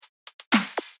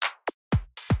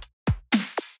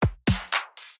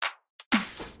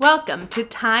Welcome to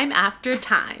Time After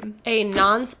Time, a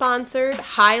non-sponsored,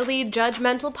 highly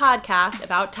judgmental podcast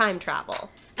about time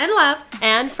travel. And love.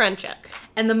 And friendship.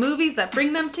 And the movies that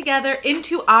bring them together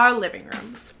into our living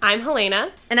rooms. I'm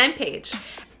Helena. And I'm Paige.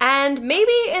 And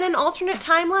maybe in an alternate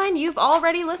timeline, you've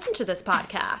already listened to this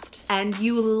podcast. And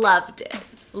you loved it.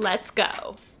 Let's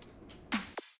go.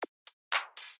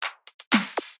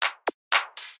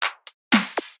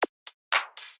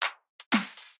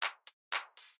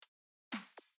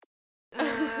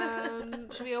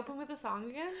 Should we open with a song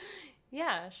again?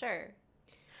 Yeah, sure.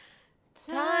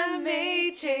 Time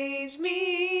may change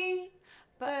me,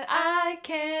 but I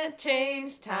can't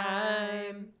change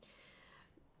time.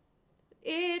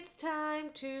 It's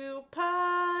time to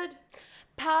podcast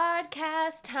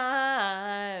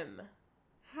time.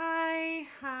 Hi,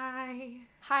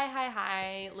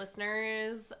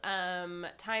 listeners,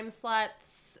 time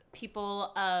sluts,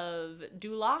 people of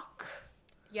Duloc.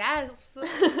 Yes.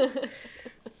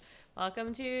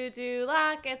 Welcome to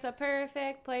Duloc, it's a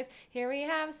perfect place. Here we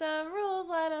have some rules,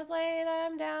 let us lay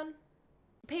them down.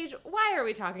 Paige, why are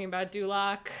we talking about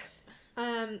Duloc?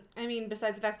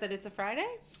 Besides the fact that it's a Friday?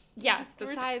 Yes,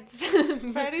 besides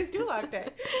Friday's Duloc Day.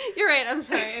 You're right, I'm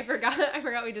sorry, I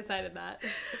forgot we decided that.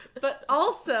 But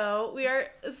also, we are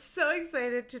so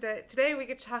excited today. Today we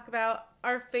get to talk about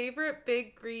our favorite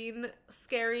big green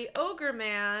scary ogre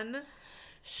man,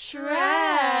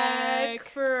 Shrek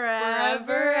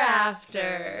Forever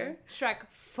After. Shrek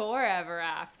Forever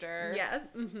After. Yes.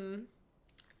 Mm-hmm.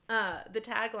 The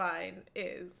tagline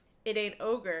is, "It ain't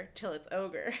ogre till it's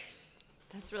ogre."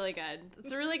 That's really good.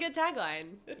 It's a really good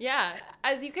tagline. Yeah.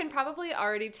 As you can probably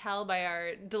already tell by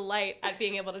our delight at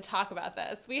being able to talk about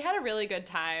this, we had a really good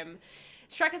time.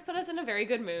 Shrek has put us in a very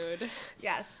good mood.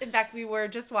 Yes. In fact, we were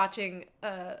just watching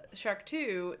Shrek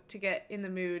 2 to get in the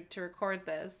mood to record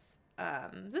this.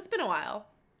 It's been a while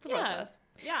for both of us.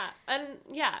 Yeah. And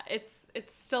yeah, it's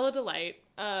still a delight.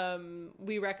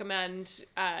 We recommend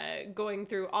going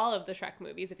through all of the Shrek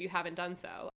movies if you haven't done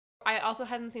so. I also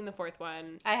hadn't seen the fourth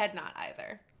one. I had not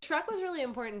either. Shrek was really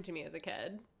important to me as a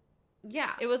kid.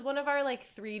 Yeah. It was one of our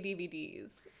 3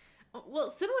 DVDs. Well,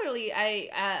 similarly,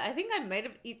 I think I might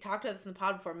have talked about this in the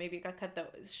pod before. Maybe it got cut though.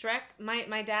 Shrek.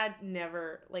 My dad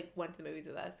never went to the movies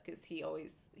with us because he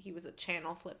was a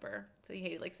channel flipper, so he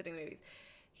hated sitting in the movies.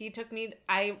 He took me.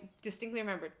 I distinctly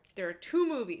remember there are 2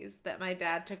 movies that my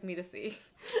dad took me to see.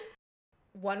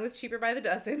 One was Cheaper by the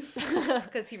Dozen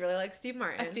because he really liked Steve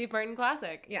Martin. A Steve Martin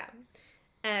classic. Yeah.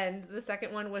 And the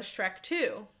second one was Shrek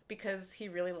 2 because he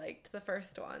really liked the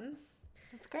first one.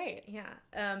 That's great. Yeah.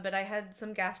 But I had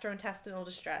some gastrointestinal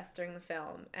distress during the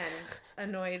film and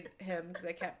annoyed him because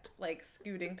I kept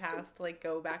scooting past to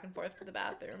go back and forth to the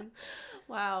bathroom.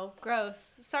 Wow.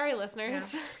 Gross. Sorry,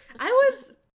 listeners. Yeah. I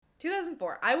was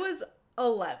 2004. I was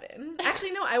 11.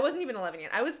 Actually, no, I wasn't even 11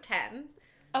 yet. I was 10.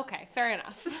 Okay. Fair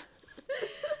enough.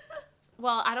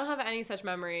 Well, I don't have any such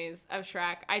memories of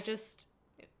Shrek.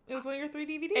 It was one of your 3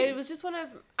 DVDs. It was just one of...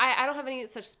 I don't have any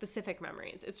such specific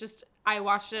memories. It's just... I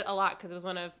watched it a lot because it was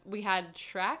one of... We had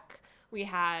Shrek, we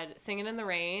had Singin' in the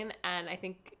Rain, and I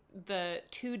think the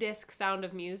 2-disc Sound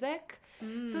of Music.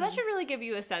 So that should really give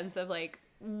you a sense of,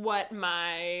 what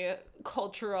my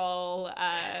cultural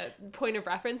point of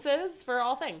reference is for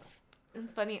all things.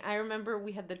 It's funny. I remember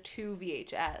we had the 2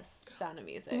 VHS Sound of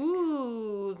Music.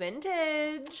 Ooh,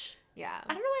 vintage. Yeah.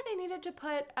 I don't know why they needed to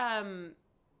put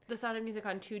the Sound of Music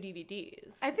on 2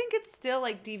 DVDs. I think it's still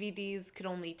DVDs could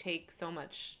only take so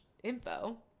much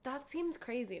info. That seems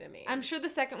crazy to me. I'm sure the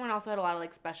second one also had a lot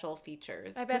of special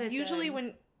features. I bet it usually did.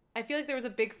 When I feel there was a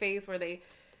big phase where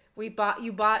you bought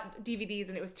DVDs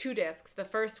and it was 2 discs. The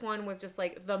first one was just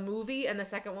the movie, and the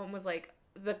second one was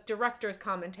the director's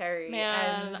commentary.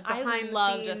 Man, and behind I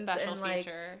loved the a scenes special and,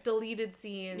 feature. Deleted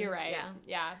scenes. You're right.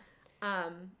 Yeah.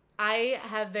 I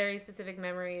have very specific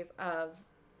memories of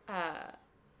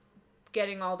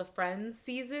getting all the Friends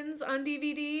seasons on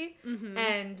DVD,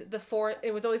 and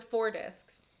it was always 4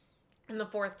 discs, and the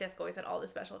 4th disc always had all the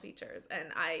special features,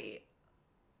 and I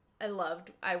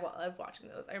loved watching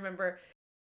those. I remember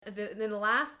in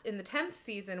the 10th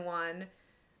season one,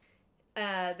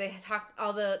 they talked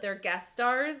their guest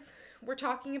stars were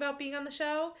talking about being on the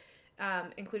show,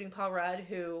 including Paul Rudd,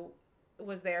 who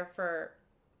was there for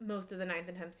most of the 9th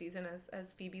and 10th season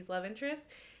as Phoebe's love interest.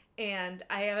 And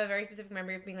I have a very specific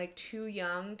memory of being too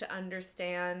young to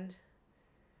understand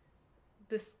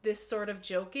this sort of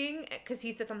joking, because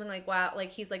he said something wow,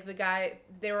 he's the guy,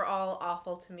 they were all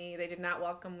awful to me, they did not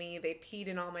welcome me, they peed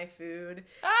in all my food.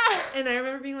 And I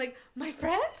remember being my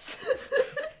friends.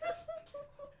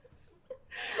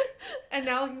 And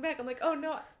now looking back, I'm oh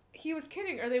no, he was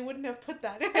kidding, or they wouldn't have put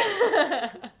that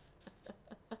in.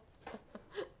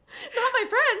 Not my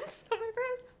friends. Not my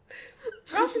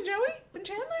friends. Ross and Joey and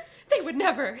Chandler? They would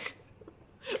never.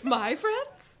 My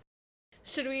friends?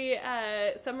 Should we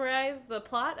summarize the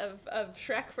plot of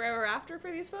Shrek Forever After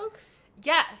for these folks?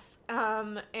 Yes.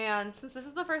 And since this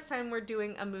is the first time we're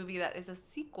doing a movie that is a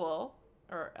sequel,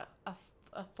 or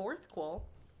a fourthquel,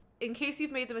 in case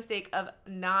you've made the mistake of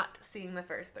not seeing the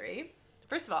first three,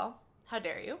 first of all, how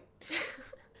dare you?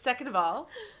 Second of all,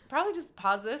 probably just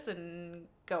pause this and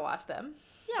go watch them.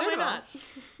 Yeah, why not?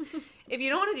 If you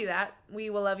don't want to do that, we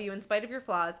will love you in spite of your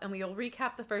flaws, and we will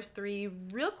recap the first three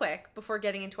real quick before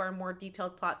getting into our more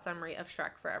detailed plot summary of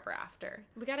Shrek Forever After.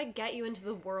 We gotta get you into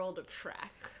the world of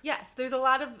Shrek. Yes, there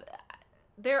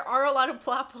are a lot of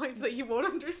plot points that you won't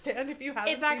understand if you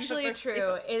haven't It's seen actually the first true.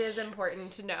 few. It is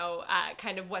important to know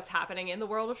kind of what's happening in the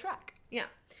world of Shrek. Yeah.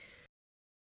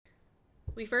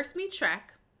 We first meet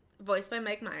Shrek, voiced by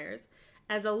Mike Myers,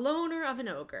 as a loner of an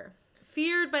ogre,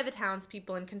 feared by the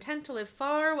townspeople and content to live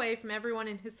far away from everyone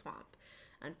in his swamp.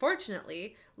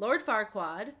 Unfortunately, Lord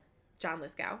Farquaad, John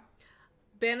Lithgow,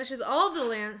 banishes all the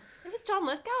land... It was John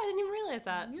Lithgow? I didn't even realize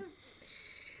that. Yeah.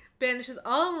 Banishes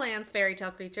all the land's fairy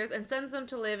tale creatures and sends them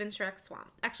to live in Shrek's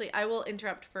swamp. Actually, I will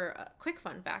interrupt for a quick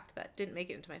fun fact that didn't make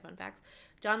it into my fun facts.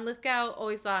 John Lithgow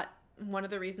always thought one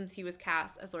of the reasons he was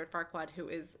cast as Lord Farquaad, who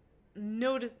is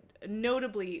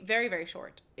notably very, very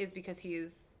short, is because he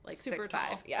is like Super 6'5".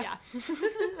 tall. Yeah.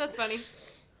 That's funny.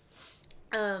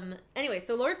 Anyway,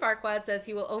 so Lord Farquaad says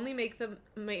he will only make them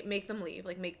leave,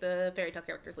 like make the fairy tale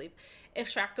characters leave, if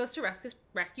Shrek goes to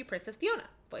rescue Princess Fiona,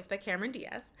 voiced by Cameron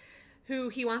Diaz, who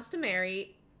he wants to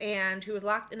marry and who is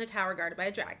locked in a tower guarded by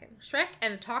a dragon. Shrek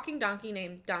and a talking donkey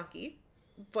named Donkey,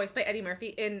 voiced by Eddie Murphy,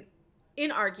 in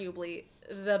inarguably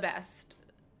the best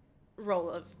role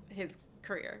of his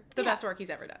career. The best work he's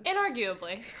ever done.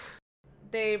 Inarguably.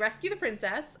 They rescue the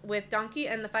princess, with Donkey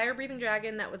and the fire-breathing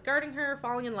dragon that was guarding her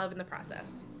falling in love in the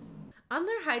process. On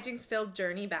their hijinks-filled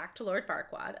journey back to Lord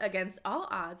Farquaad, against all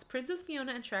odds, Princess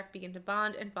Fiona and Shrek begin to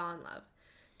bond and fall in love.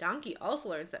 Donkey also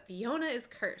learns that Fiona is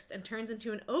cursed and turns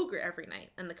into an ogre every night,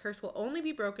 and the curse will only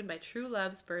be broken by true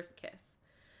love's first kiss.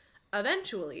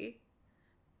 Eventually,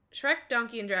 Shrek,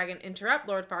 Donkey, and Dragon interrupt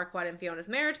Lord Farquaad and Fiona's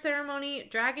marriage ceremony.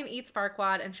 Dragon eats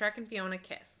Farquaad, and Shrek and Fiona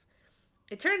kiss.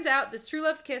 It turns out this true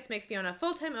love's kiss makes Fiona a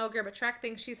full-time ogre, but Shrek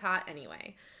thinks she's hot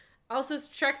anyway. Also,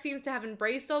 Shrek seems to have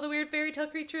embraced all the weird fairy tale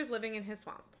creatures living in his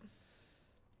swamp.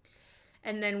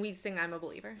 And then we sing I'm a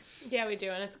Believer. Yeah, we do,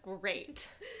 and it's great.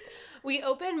 We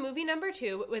open movie number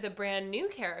 2 with a brand new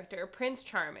character, Prince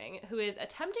Charming, who is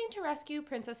attempting to rescue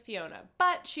Princess Fiona,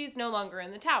 but she's no longer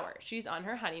in the tower. She's on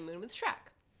her honeymoon with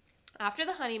Shrek. After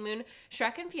the honeymoon,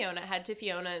 Shrek and Fiona head to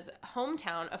Fiona's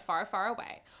hometown of Far, Far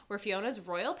Away, where Fiona's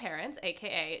royal parents,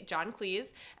 aka John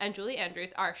Cleese and Julie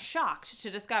Andrews, are shocked to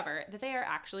discover that they are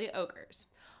actually ogres.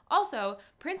 Also,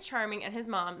 Prince Charming and his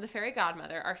mom, the fairy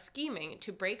godmother, are scheming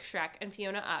to break Shrek and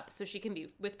Fiona up so she can be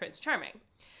with Prince Charming.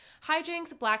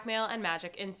 Hijinks, blackmail, and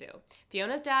magic ensue.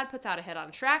 Fiona's dad puts out a hit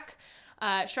on Shrek.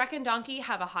 Shrek and Donkey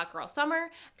have a hot girl summer,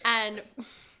 and...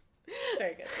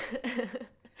 Very good.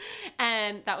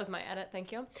 And that was my edit,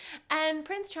 thank you. And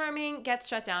Prince Charming gets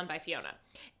shut down by Fiona.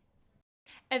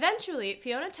 Eventually,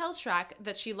 Fiona tells Shrek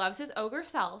that she loves his ogre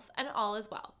self, and all is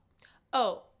well.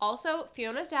 Oh, also,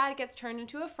 Fiona's dad gets turned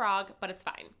into a frog, but it's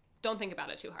fine. Don't think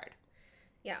about it too hard.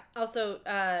 Yeah. Also,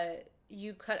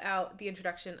 you cut out the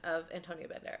introduction of Antonio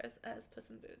Banderas as Puss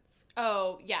in Boots.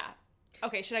 Oh, yeah.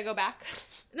 Okay, should I go back?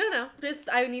 No. Just,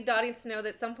 I need the audience to know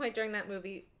that at some point during that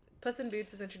movie, Puss in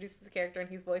Boots is introduced as a character, and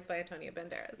he's voiced by Antonio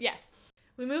Banderas. Yes.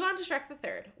 We move on to Shrek the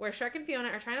Third, where Shrek and Fiona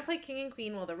are trying to play king and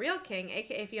queen while the real king,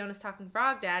 aka Fiona's talking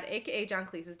frog dad, aka John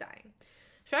Cleese, is dying.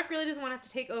 Shrek really doesn't want to have to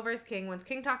take over as king once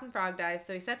King Talking Frog dies,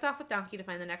 so he sets off with Donkey to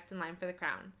find the next in line for the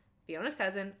crown, Fiona's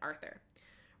cousin, Arthur.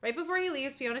 Right before he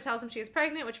leaves, Fiona tells him she is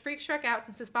pregnant, which freaks Shrek out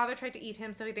since his father tried to eat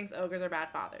him, so he thinks ogres are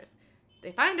bad fathers.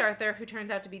 They find Arthur, who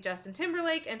turns out to be Justin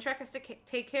Timberlake, and Shrek has to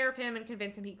take care of him and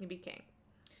convince him he can be king.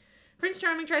 Prince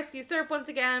Charming tries to usurp once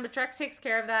again, but Shrek takes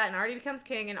care of that and already becomes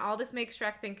king, and all this makes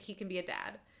Shrek think he can be a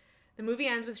dad. The movie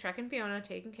ends with Shrek and Fiona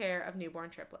taking care of newborn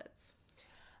triplets.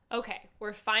 Okay,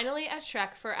 we're finally at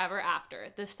Shrek Forever After,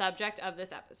 the subject of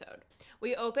this episode.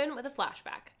 We open with a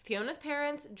flashback. Fiona's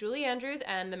parents, Julie Andrews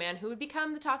and the man who would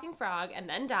become the talking frog and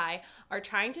then die, are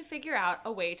trying to figure out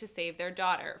a way to save their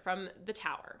daughter from the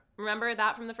tower. Remember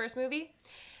that from the first movie?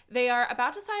 They are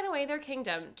about to sign away their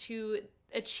kingdom to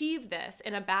achieve this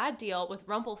in a bad deal with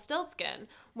Rumpelstiltskin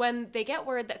when they get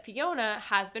word that Fiona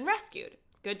has been rescued.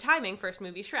 Good timing, first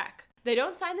movie Shrek. They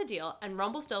don't sign the deal, and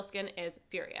Rumpelstiltskin is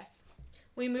furious.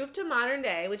 We move to modern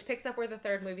day, which picks up where the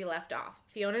third movie left off.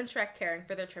 Fiona and Shrek caring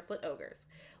for their triplet ogres,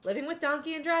 living with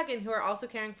Donkey and Dragon, who are also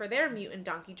caring for their mutant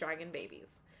donkey dragon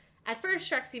babies. At first,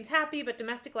 Shrek seems happy, but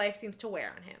domestic life seems to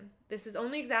wear on him. This is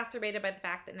only exacerbated by the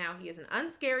fact that now he is an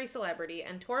unscary celebrity,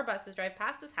 and tour buses drive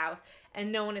past his house,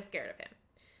 and no one is scared of him.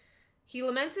 He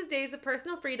laments his days of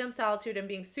personal freedom, solitude, and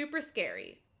being super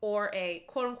scary, or a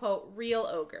quote-unquote real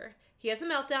ogre. He has a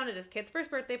meltdown at his kid's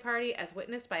first birthday party, as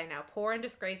witnessed by a now poor and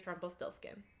disgraced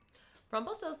Rumpelstiltskin.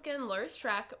 Rumpelstiltskin lures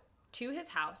Shrek to his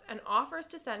house and offers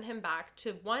to send him back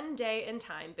to one day in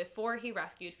time before he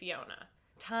rescued Fiona.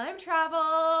 Time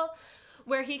travel!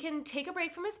 Where he can take a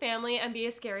break from his family and be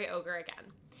a scary ogre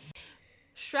again.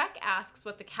 Shrek asks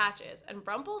what the catch is, and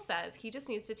Rumpel says he just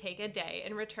needs to take a day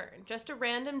in return, just a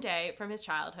random day from his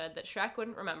childhood that Shrek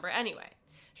wouldn't remember anyway.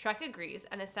 Shrek agrees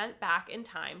and is sent back in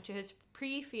time to his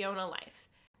pre-Fiona life.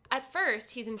 At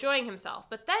first, he's enjoying himself,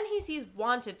 but then he sees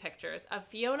wanted pictures of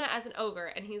Fiona as an ogre,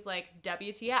 and he's like,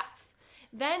 WTF.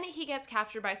 Then he gets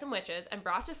captured by some witches and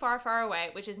brought to Far, Far Away,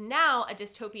 which is now a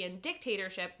dystopian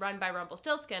dictatorship run by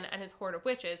Rumpelstiltskin and his horde of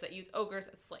witches that use ogres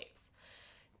as slaves.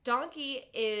 Donkey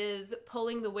is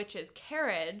pulling the witch's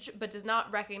carriage, but does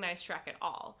not recognize Shrek at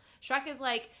all. Shrek is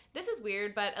like, this is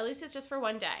weird, but at least it's just for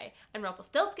one day. And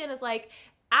Rumpelstiltskin is like,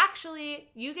 actually,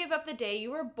 you gave up the day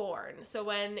you were born, so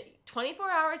when 24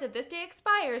 hours of this day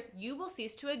expires, you will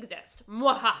cease to exist.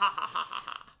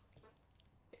 Mwahahahaha.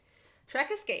 Shrek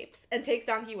escapes and takes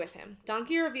Donkey with him.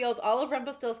 Donkey reveals all of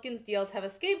Rumpelstiltskin's deals have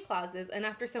escape clauses, and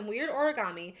after some weird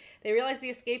origami, they realize the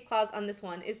escape clause on this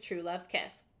one is True Love's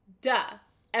Kiss. Duh.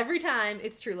 Every time,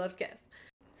 it's True Love's Kiss.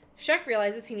 Shrek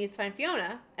realizes he needs to find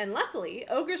Fiona, and luckily,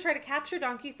 ogres try to capture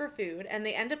Donkey for food, and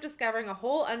they end up discovering a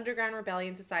whole underground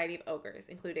rebellion society of ogres,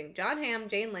 including John Hamm,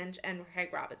 Jane Lynch, and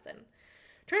Craig Robinson.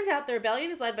 Turns out the rebellion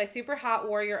is led by super hot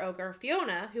warrior ogre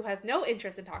Fiona, who has no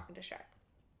interest in talking to Shrek.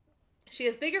 She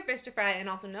has bigger fish to fry and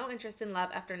also no interest in love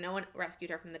after no one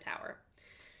rescued her from the tower.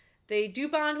 They do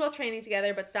bond while training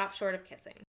together, but stop short of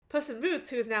kissing. Puss in Boots,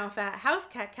 who is now a fat house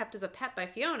cat kept as a pet by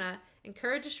Fiona,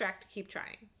 encourages Shrek to keep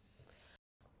trying.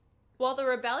 While the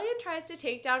rebellion tries to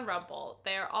take down Rumpel,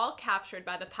 they are all captured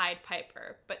by the Pied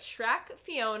Piper, but Shrek,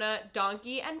 Fiona,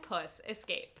 Donkey, and Puss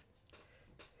escape.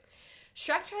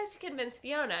 Shrek tries to convince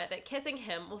Fiona that kissing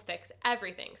him will fix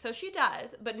everything, so she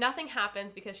does, but nothing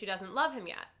happens because she doesn't love him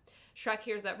yet. Shrek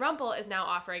hears that Rumpel is now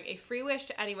offering a free wish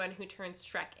to anyone who turns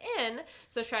Shrek in,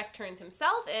 so Shrek turns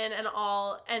himself in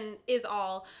and is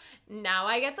all, now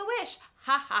I get the wish,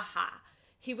 ha ha ha.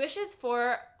 He wishes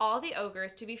for all the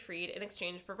ogres to be freed in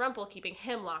exchange for Rumpel keeping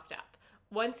him locked up.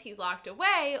 Once he's locked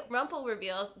away, Rumpel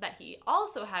reveals that he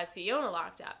also has Fiona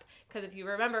locked up. Because if you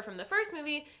remember from the first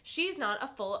movie, she's not a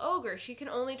full ogre. She can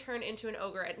only turn into an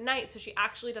ogre at night, so she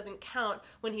actually doesn't count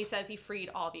when he says he freed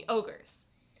all the ogres.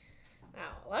 Wow,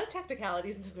 a lot of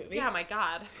technicalities in this movie. Yeah, my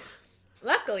God.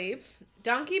 Luckily,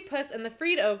 Donkey, Puss, and the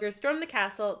freed ogres storm the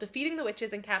castle, defeating the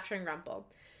witches and capturing Rumpel.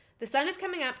 The sun is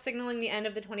coming up, signaling the end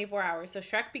of the 24 hours, so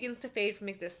Shrek begins to fade from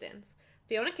existence.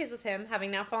 Fiona kisses him,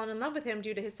 having now fallen in love with him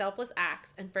due to his selfless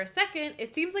acts, and for a second,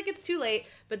 it seems like it's too late,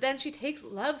 but then she takes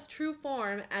love's true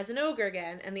form as an ogre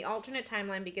again, and the alternate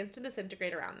timeline begins to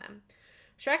disintegrate around them.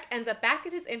 Shrek ends up back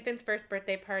at his infant's first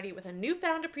birthday party with a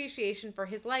newfound appreciation for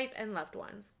his life and loved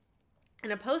ones.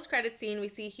 In a post-credits scene, we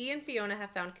see he and Fiona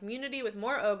have found community with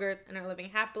more ogres and are living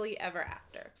happily ever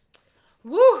after.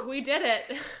 Woo, we did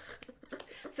it.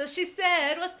 So she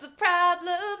said, what's the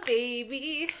problem,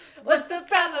 baby? What's the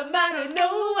problem? I don't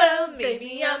know. Well,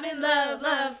 baby, I'm in love,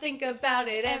 love. Think about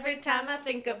it every time I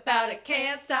think about it.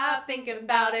 Can't stop thinking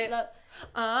about it.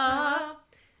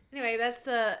 Anyway, that's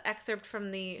an excerpt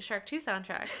from the Shrek 2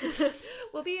 soundtrack.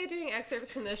 We'll be doing excerpts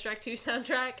from the Shrek 2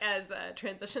 soundtrack as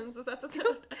transitions this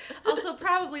episode. Also,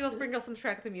 probably we'll sprinkle some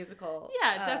Shrek the Musical.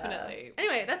 Yeah, definitely.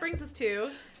 Anyway, that brings us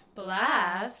to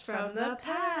Blast from the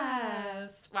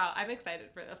Past. Wow, I'm excited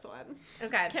for this one.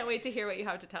 Okay. Can't wait to hear what you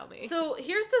have to tell me. So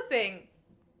here's the thing.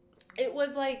 It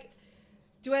was like,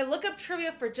 do I look up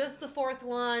trivia for just the fourth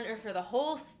one or for the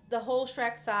whole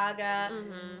Shrek saga?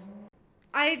 Mm-hmm.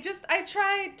 I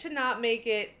tried to not make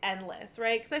it endless,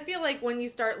 right? Because I feel like when you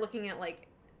start looking at, like,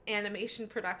 animation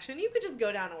production, you could just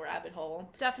go down a rabbit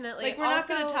hole. Definitely. Like, we're not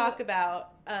going to talk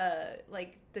about,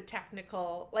 like, the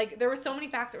technical... Like, there were so many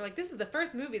facts that were like, this is the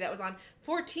first movie that was on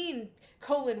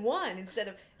 14:1 instead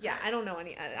of... Yeah, I don't know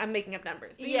any... I'm making up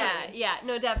numbers. Yeah,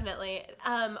 no, definitely.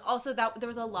 Also, there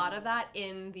was a lot of that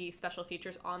in the special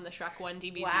features on the Shrek 1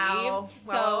 DVD. Wow.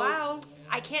 So, wow.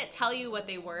 I can't tell you what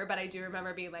they were, but I do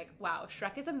remember being like, wow,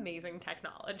 Shrek is amazing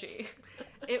technology.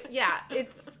 It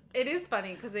is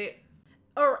funny because it...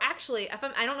 Or actually, I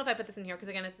don't know if I put this in here because,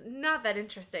 again, it's not that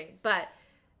interesting, but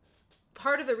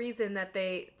part of the reason that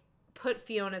they put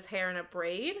Fiona's hair in a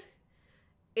braid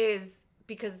is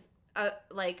because,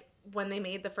 like, when they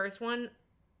made the first one,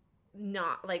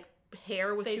 not, like,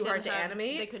 hair was too hard to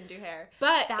animate. They couldn't do hair.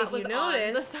 But that if was you notice,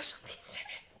 on the special features.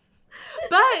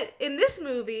 But in this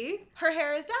movie, her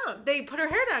hair is down. They put her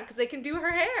hair down because they can do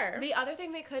her hair. The other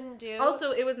thing they couldn't do.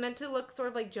 Also, it was meant to look sort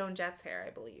of like Joan Jett's hair, I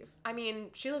believe. I mean,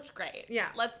 she looked great. Yeah.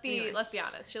 Let's be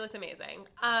honest. She looked amazing.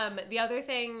 The other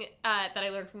thing that I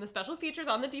learned from the special features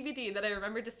on the DVD that I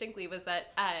remember distinctly was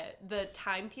that the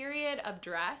time period of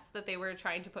dress that they were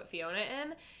trying to put Fiona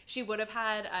in, she would have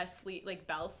had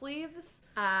bell sleeves.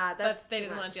 That's but they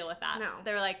didn't want to deal with that. No.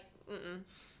 They were like, mm-mm.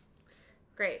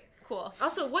 Great. Cool.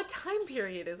 Also, what time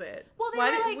period is it? Well, why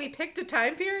did we picked a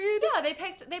time period? Yeah, they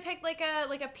picked like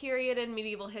a period in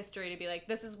medieval history to be like,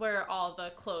 this is where all the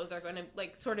clothes are going to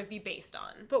like sort of be based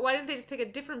on. But why didn't they just pick a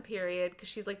different period? Because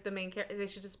she's like the main character. They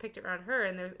should just picked it around her,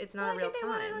 and it's not a real time. They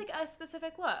wanted like a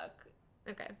specific look.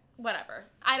 Okay. Whatever.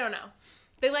 I don't know.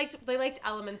 They liked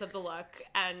elements of the look,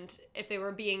 and if they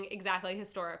were being exactly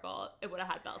historical, it would have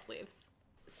had bell sleeves.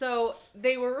 So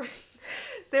they were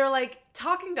like,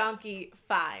 talking donkey,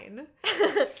 fine.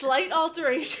 Slight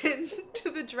alteration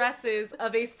to the dresses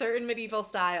of a certain medieval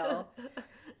style.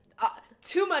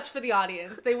 Too much for the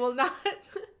audience. They will not.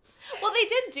 Well, they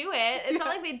did do it. It's not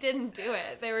like they didn't do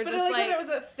it. They were just like that was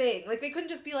a thing. Like, they couldn't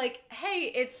just be like,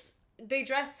 hey, they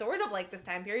dress sort of like this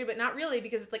time period, but not really,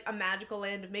 because it's like a magical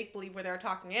land of make-believe where there are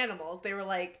talking animals. They were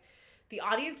like, the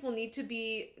audience needs to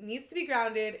be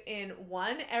grounded in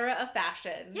one era of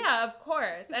fashion. Yeah, of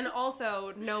course. And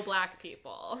also no black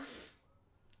people.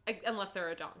 Unless they're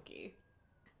a donkey.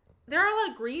 There are a lot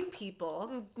of green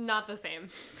people. Not the same.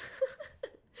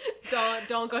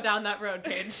 Don't go down that road,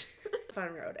 Paige.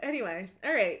 Fun road. Anyway,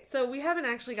 all right. So we haven't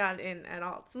actually gotten in at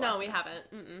all. No, we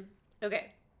haven't. Mm-mm.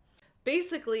 Okay.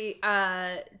 Basically,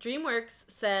 DreamWorks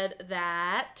said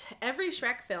that every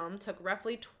Shrek film took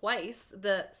roughly twice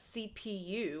the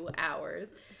CPU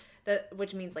hours,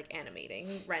 which means like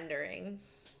animating, rendering,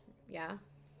 yeah,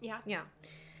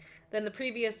 than the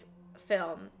previous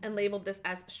film, and labeled this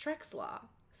as Shrek's Law,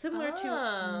 similar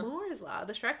to Moore's Law.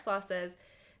 The Shrek's Law says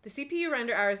the CPU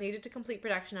render hours needed to complete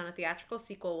production on a theatrical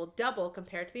sequel will double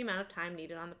compared to the amount of time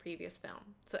needed on the previous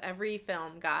film. So every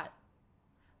film got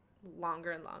longer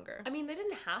and longer. I mean, they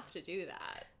didn't have to do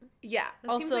that. Yeah.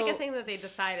 That seems like a thing that they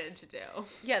decided to do.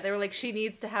 Yeah, they were like, she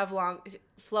needs to have long,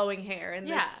 flowing hair in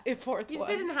this fourth one.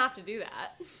 They didn't have to do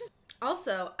that.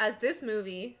 Also, as this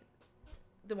movie,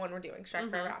 the one we're doing, Shrek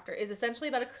Forever After, is essentially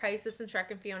about a crisis in Shrek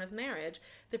and Fiona's marriage,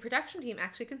 the production team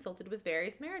actually consulted with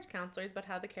various marriage counselors about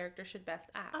how the character should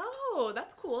best act. Oh,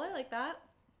 that's cool. I like that.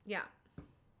 Yeah.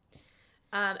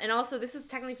 And also, this is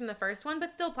technically from the first one,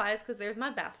 but still applies because there's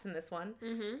mud baths in this one.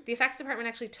 Mm-hmm. The effects department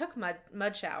actually took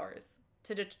mud showers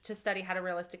to study how to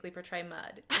realistically portray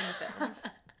mud in the film.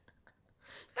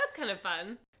 That's kind of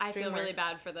fun. I feel really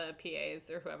bad for the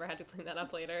PAs or whoever had to clean that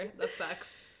up later. That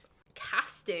sucks.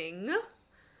 Casting.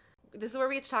 This is where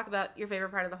we get to talk about your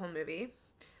favorite part of the whole movie.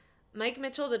 Mike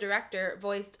Mitchell, the director,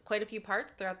 voiced quite a few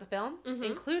parts throughout the film,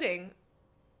 including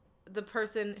the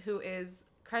person who is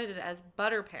credited as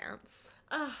Butterpants.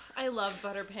 Oh, I love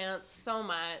Butterpants so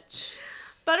much.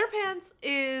 Butterpants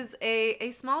is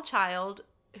a small child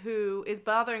who is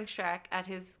bothering Shrek at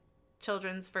his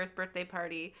children's first birthday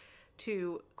party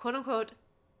to, quote-unquote,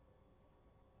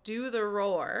 do the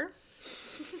roar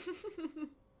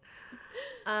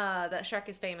that Shrek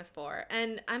is famous for.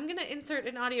 And I'm going to insert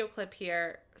an audio clip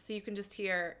here so you can just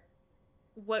hear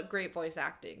what great voice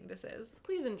acting this is.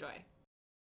 Please enjoy.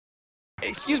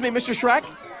 Excuse me, Mr. Shrek.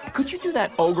 Could you do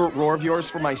that ogre roar of yours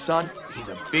for my son? He's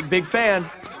a big fan.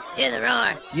 Do the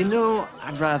roar. You know,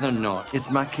 I'd rather not. It's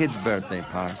my kid's birthday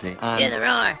party. Do the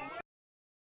roar.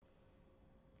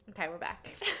 Okay, we're back.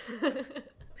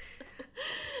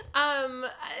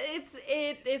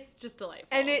 It's just delightful.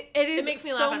 And it makes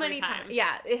me so laugh every many time.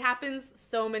 Yeah, it happens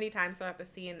so many times throughout the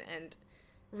scene, and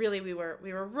really we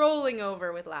were rolling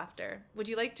over with laughter. Would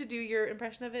you like to do your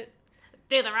impression of it?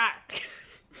 Do the roar.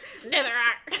 Do the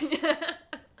roar.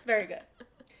 It's very good.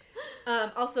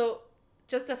 Also,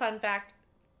 just a fun fact,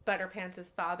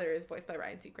 Butterpants' father is voiced by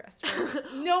Ryan Seacrest for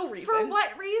no reason. For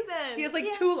what reason? He has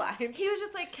like 2 lines. He was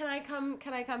just like, can I come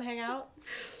hang out?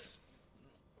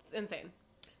 It's insane.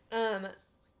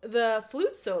 The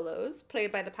flute solos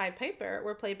played by the Pied Piper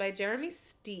were played by Jeremy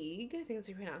Steig, I think that's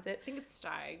how you pronounce it. I think it's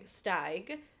Steig.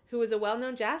 Steig, who is a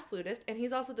well-known jazz flutist, and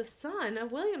he's also the son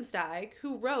of William Steig,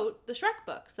 who wrote the Shrek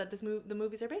books that the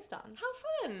movies are based on.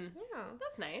 How fun. Yeah.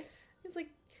 That's nice. He's like,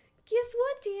 guess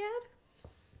what, Dad?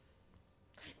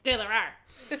 Do the roar.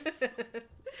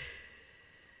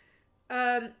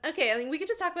 Okay, I think we could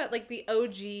just talk about like the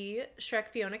OG Shrek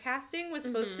Fiona casting was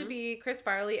supposed to be Chris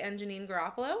Farley and Janine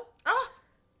Garofalo. Oh,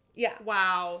 Yeah.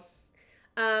 wow.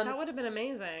 That would have been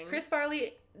amazing. Chris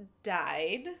Farley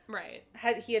died. Right.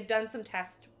 He had done some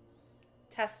test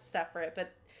stuff for it,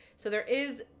 but so there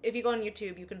is, if you go on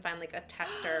YouTube, you can find like a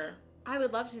tester. I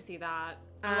would love to see that.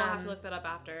 I will have to look that up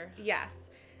after. Yes.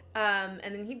 And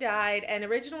then he died, and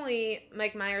originally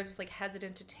Mike Myers was like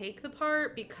hesitant to take the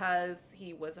part because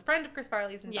he was a friend of Chris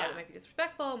Farley's and thought it might be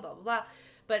disrespectful and blah blah blah.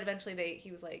 But eventually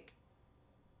he was like,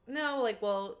 no, like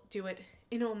we'll do it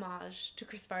in homage to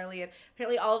Chris Farley, and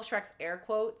apparently all of Shrek's air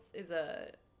quotes is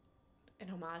an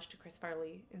homage to Chris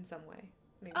Farley in some way,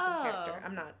 maybe some character.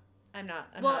 I'm not.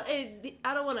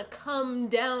 I don't want to come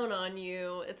down on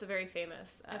you. It's a very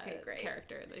famous great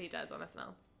character that he does on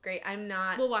SNL. Great. I'm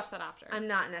not. We'll watch that after. I'm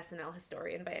not an SNL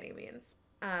historian by any means.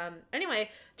 Anyway,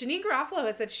 Janine Garofalo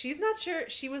has said she's not sure.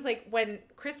 She was like, when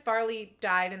Chris Farley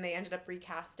died and they ended up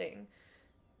recasting,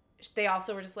 they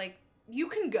also were just like, you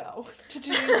can go to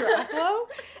Janine Garofalo.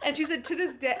 And she said to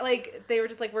this day, like, they were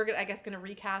just like, we're gonna, I guess, gonna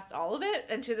recast all of it.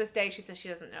 And to this day, she says she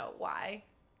doesn't know why.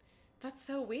 That's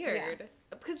so weird. Yeah.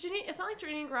 Because it's not like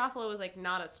Janine Garofalo was like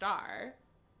not a star.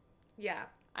 Yeah.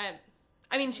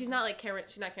 I mean, she's not Cameron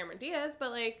Diaz,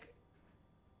 but like,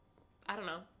 I don't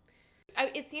know.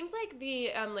 It seems like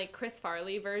the like Chris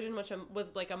Farley version, which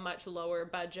was like a much lower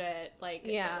budget, like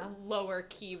lower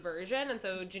key version, and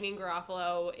so Janine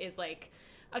Garofalo is like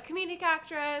a comedic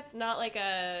actress, not like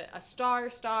a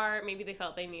star. Maybe they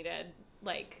felt they needed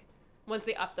like once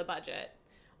they upped the budget.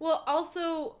 Well,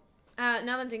 also now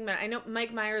that I'm thinking about it, I know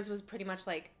Mike Myers was pretty much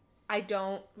like, I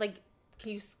don't like.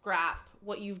 Can you scrap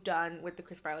what you've done with the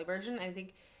Chris Farley version? I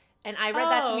think, and I read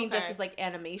that to mean just as like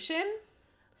animation,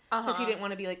 because he didn't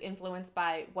want to be like influenced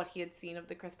by what he had seen of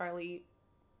the Chris Farley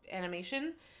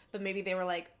animation. But maybe they were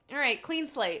like, all right, clean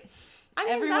slate. I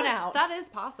mean, everyone out. That is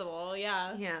possible.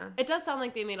 Yeah. Yeah. It does sound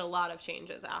like they made a lot of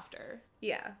changes after.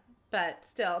 Yeah, but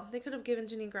still, they could have given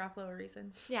Janine Garofalo a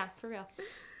reason. Yeah, for real.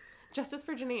 Justice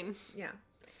for Janine. Yeah.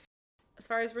 As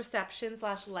far as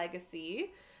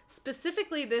reception/legacy.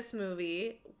 Specifically, this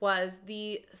movie was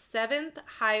the 7th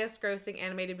highest grossing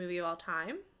animated movie of all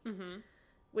time,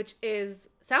 which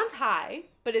sounds high,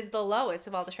 but is the lowest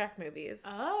of all the Shrek movies.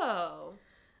 Oh.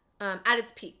 At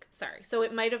its peak, sorry. So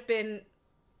it might have been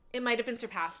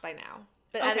surpassed by now.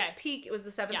 But at its peak, it was the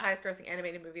 7th highest grossing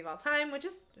animated movie of all time, which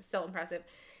is still impressive.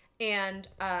 And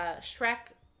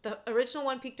Shrek, the original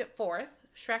one, peaked at 4th.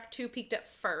 Shrek 2 peaked at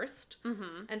 1st.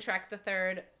 And Shrek the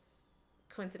 3rd,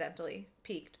 coincidentally,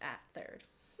 peaked at 3rd.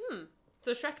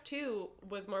 So Shrek 2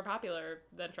 was more popular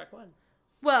than Shrek 1.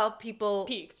 Well, people...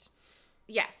 Peaked.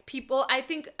 Yes, people, I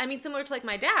mean, similar to, like,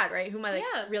 my dad, right? Whom I,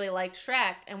 really liked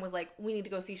Shrek and was like, we need to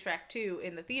go see Shrek 2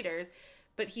 in the theaters.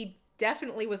 But he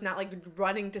definitely was not, like,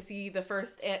 running to see the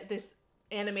first, this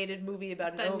animated movie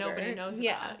about an ogre. That nobody knows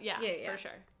about. Yeah, for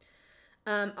sure.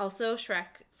 Also,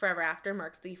 Shrek Forever After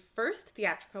marks the first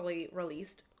theatrically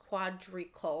released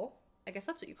quadricle. I guess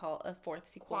that's what you call a fourth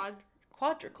sequel.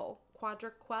 Quadricle.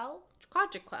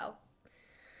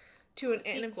 To an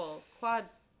sequel. Quadricle?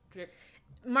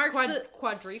 Marks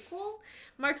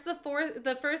the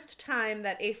first time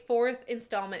that a fourth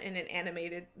installment in an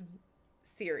animated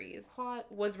series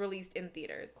was released in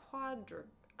theaters. I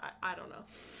don't know.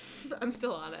 I'm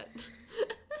still on it.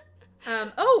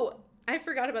 I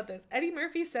forgot about this. Eddie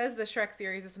Murphy says the Shrek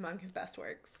series is among his best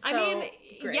works. So, I mean,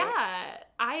 great. Yeah,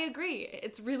 I agree.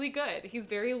 It's really good. He's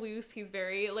very loose. He's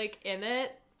very, like, in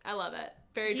it. I love it.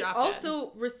 Very dropped in. He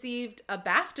also received a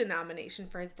BAFTA nomination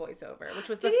for his voiceover, which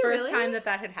was the first time that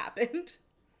had happened.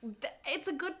 It's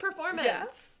a good performance. Yeah.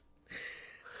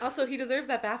 Also, he deserves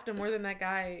that BAFTA more than that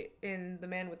guy in The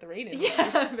Man with the Rain.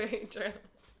 Yeah, very true.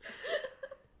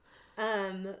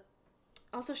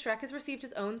 Also, Shrek has received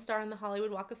his own star on the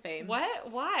Hollywood Walk of Fame. What?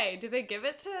 Why? Do they give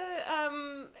it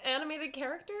to animated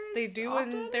characters? They do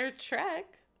often? In their Shrek.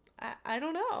 I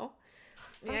don't know.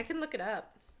 I mean, I can look it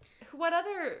up. What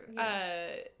other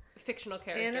fictional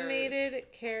characters? Animated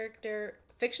character.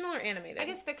 Fictional or animated? I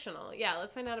guess fictional. Yeah,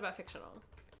 let's find out about fictional.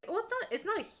 Well, it's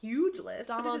not a huge list.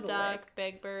 Donald Duck,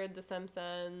 Big Bird, The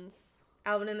Simpsons,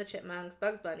 Alvin and the Chipmunks,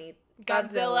 Bugs Bunny,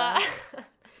 Godzilla.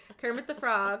 Kermit the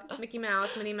Frog, Mickey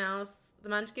Mouse, Minnie Mouse, The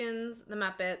Munchkins, The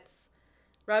Muppets,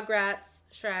 Rugrats,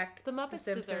 Shrek, The Muppets The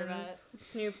Simpsons, deserve it.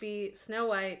 Snoopy, Snow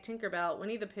White, Tinkerbell,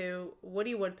 Winnie the Pooh,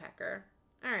 Woody Woodpecker.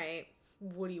 All right,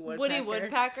 Woody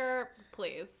Woodpecker,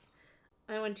 please.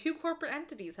 And when 2 corporate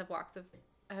entities have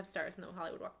stars in the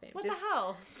Hollywood Walk of Fame. What the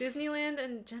hell? Disneyland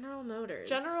and General Motors.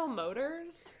 General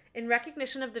Motors? In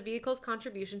recognition of the vehicle's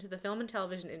contribution to the film and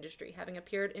television industry, having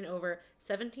appeared in over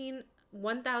 17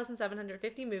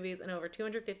 1,750 movies and over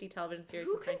 250 television series.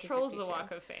 Who since controls the 1952.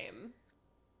 Walk of Fame?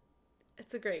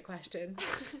 It's a great question.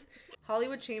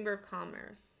 Hollywood Chamber of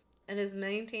Commerce, and is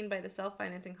maintained by the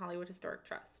self-financing Hollywood Historic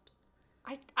Trust.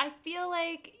 I feel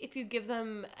like if you give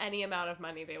them any amount of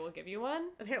money, they will give you one.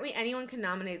 Apparently, anyone can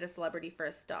nominate a celebrity for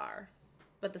a star,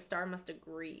 but the star must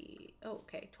agree. Oh,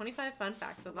 okay. 25 fun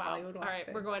facts about the Hollywood Walk All of right,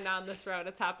 Fame. we're going down this road.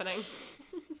 It's happening.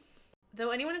 Though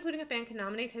anyone, including a fan, can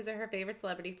nominate his or her favorite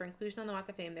celebrity for inclusion on the Walk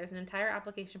of Fame, there's an entire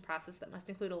application process that must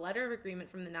include a letter of agreement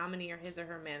from the nominee or his or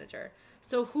her manager.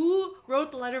 So who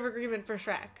wrote the letter of agreement for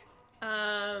Shrek?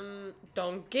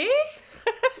 Donkey?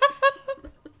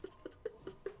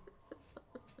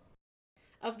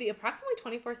 Of the approximately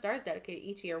 24 stars dedicated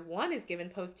each year, one is given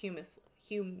posthumously,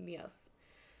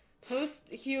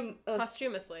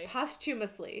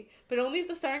 but only if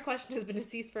the star in question has been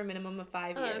deceased for a minimum of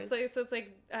 5 years. It's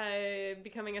like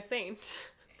becoming a saint.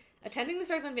 Attending the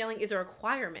star's unveiling is a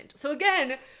requirement. So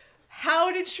again,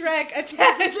 how did Shrek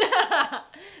attend?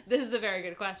 This is a very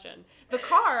good question. The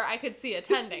car, I could see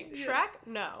attending. Shrek,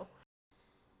 no.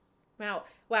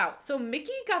 Wow. So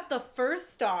Mickey got the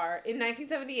first star in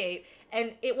 1978,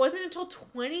 and it wasn't until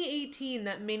 2018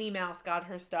 that Minnie Mouse got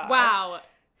her star. Wow.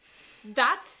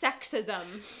 That's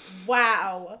sexism.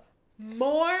 Wow.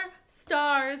 More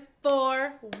stars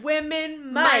for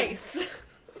women mice.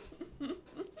 Ooh,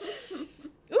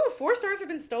 4 stars have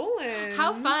been stolen.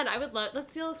 How fun. I would love... Let's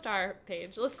steal a star,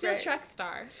 Paige. Let's steal Great. Shrek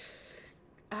star.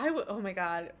 I would... Oh my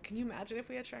god. Can you imagine if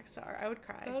we had Shrek star? I would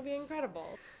cry. That would be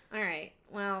incredible. All right.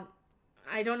 Well,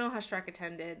 I don't know how Shrek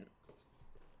attended.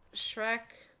 Shrek...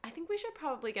 I think we should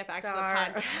probably get back Star.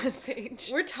 to the podcast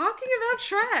page. We're talking about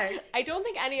Shrek. I don't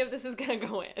think any of this is going to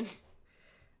go in.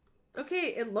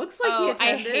 Okay, it looks like he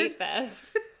attended. I hate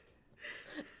this.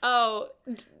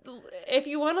 If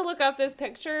you want to look up this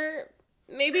picture,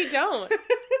 maybe don't.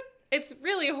 It's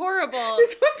really horrible.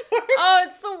 This one's horrible. Oh,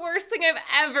 it's the worst thing I've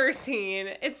ever seen.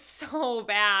 It's so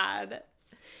bad.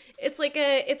 It's like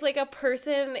a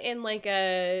person in like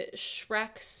a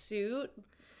Shrek suit,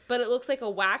 but it looks like a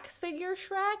wax figure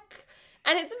Shrek,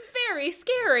 and it's very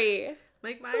scary.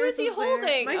 Mike Myers. Who is he there.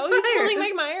 holding? Mike He's holding Myers.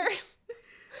 Mike Myers.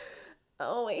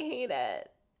 Oh, I hate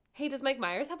it. Hey, does Mike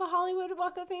Myers have a Hollywood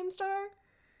Walk of Fame star?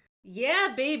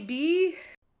 Yeah, baby.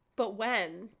 But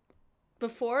when?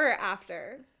 Before or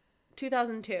after?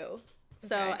 2002.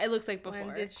 So Okay. it looks like before.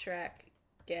 When did Shrek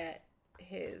get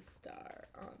his star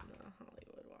on the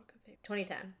Hollywood Walk of Fame?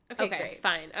 2010. Okay, great.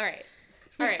 Fine. All right.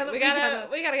 We All right. gotta- We we gotta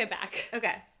gotta- get back.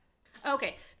 Okay.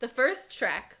 The first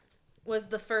Shrek was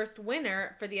the first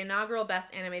winner for the inaugural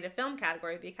Best Animated Film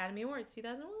category of the Academy Awards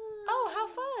 2001. Oh, how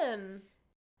fun.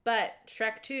 But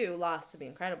Shrek 2 lost to The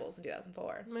Incredibles in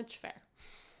 2004. Much fair.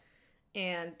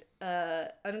 And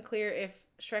unclear if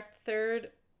Shrek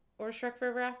 3rd or Shrek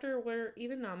Forever After were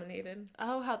even nominated.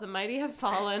 Oh, how the mighty have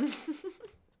fallen.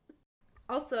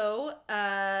 Also,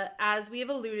 as we have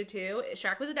alluded to,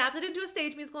 Shrek was adapted into a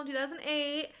stage musical in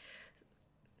 2008.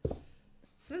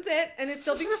 That's it. And it's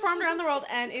still being performed around the world,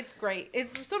 and it's great.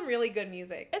 It's some really good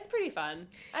music. It's pretty fun,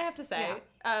 I have to say.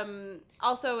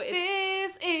 Also, it's...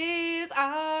 This is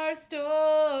our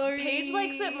story. Paige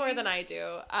likes it more than I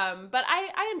do, but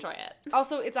I enjoy it.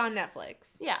 Also, it's on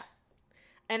Netflix. Yeah.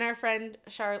 And our friend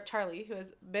Charlie, who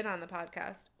has been on the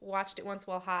podcast, watched it once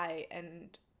while high and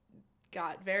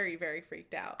got very, very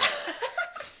freaked out.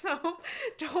 So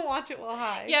don't watch it while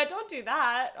high. Yeah, don't do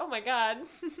that. Oh my god.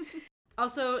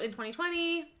 Also, in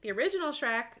 2020, the original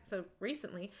Shrek, so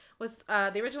recently, was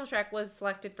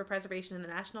selected for preservation in the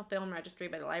National Film Registry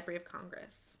by the Library of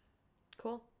Congress.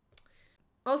 Cool.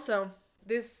 Also,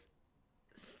 this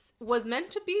was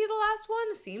meant to be the last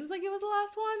one. Seems like it was the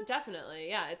last one. Definitely,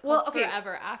 yeah. It's called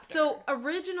Forever After. So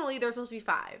originally there were supposed to be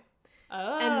 5.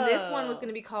 Oh. And this one was going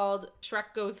to be called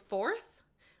Shrek Goes Forth,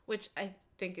 which I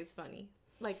think is funny.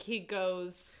 Like he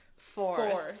goes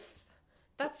Forth.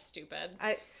 That's stupid.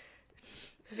 I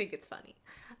think it's funny.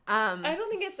 I don't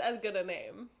think it's as good a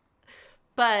name.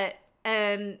 But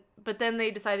then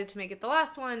they decided to make it the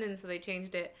last one, and so they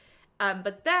changed it.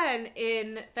 But then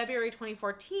in February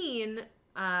 2014,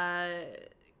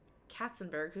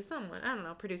 Katzenberg, who's someone, I don't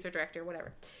know, producer, director,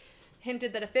 whatever,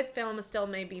 hinted that a 5th film still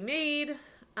may be made.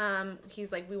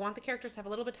 He's like, we want the characters to have a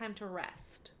little bit of time to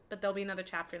rest, but there'll be another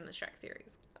chapter in the Shrek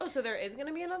series. Oh, so there is going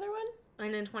to be another one?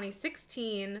 And in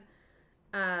 2016,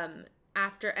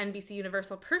 after NBC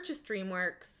Universal purchased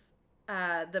DreamWorks,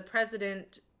 the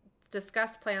president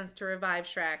discussed plans to revive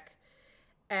Shrek,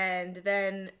 and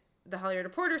then the Hollywood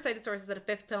Reporter cited sources that a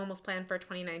 5th film was planned for a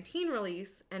 2019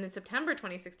 release, and in September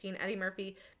 2016, Eddie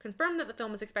Murphy confirmed that the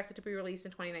film was expected to be released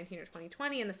in 2019 or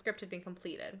 2020, and the script had been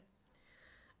completed.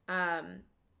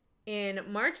 in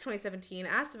March 2017,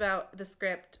 asked about the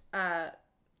script,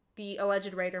 the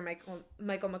alleged writer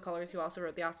Michael McCullers, who also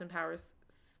wrote the Austin Powers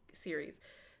series,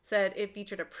 said it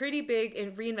featured a pretty big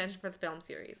reinvention for the film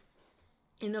series.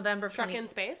 In November in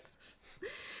space.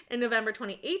 In November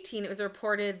 2018, it was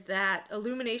reported that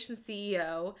Illumination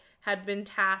CEO had been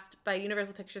tasked by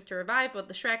Universal Pictures to revive both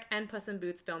the Shrek and Puss in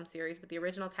Boots film series, with the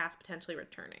original cast potentially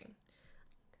returning.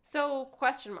 So,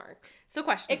 question mark.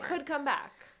 It could come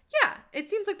back. Yeah, it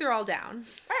seems like they're all down.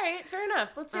 All right, fair enough.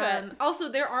 Let's do it. Also,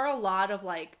 there are a lot of,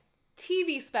 like,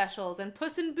 TV specials and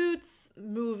Puss in Boots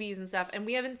movies and stuff, and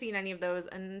we haven't seen any of those,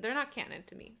 and they're not canon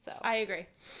to me, so. I agree.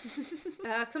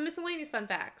 Some miscellaneous fun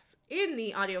facts. In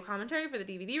the audio commentary for the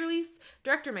DVD release,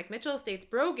 director Mike Mitchell states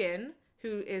Brogan,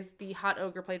 who is the hot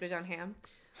ogre played by John Hamm,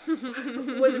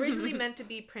 was originally meant to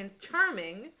be Prince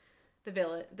Charming, the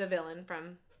villain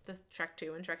from the Shrek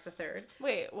 2 and Shrek the Third.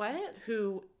 Wait, what?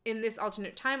 Who, in this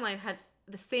alternate timeline, had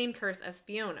the same curse as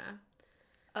Fiona.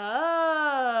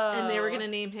 Oh. And they were going to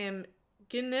name him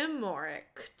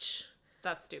Gnemorik.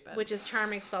 That's stupid. Which is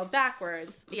charming spelled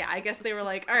backwards. Yeah, I guess they were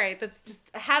like, all right, that's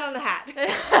just a hat on a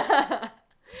hat.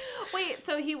 Wait,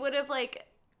 so he would have, like,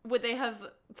 would they have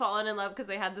fallen in love because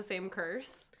they had the same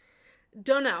curse?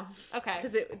 Don't know. Okay.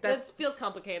 Because that feels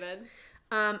complicated.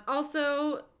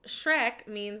 Also, Shrek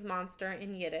means monster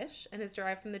in Yiddish and is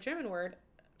derived from the German word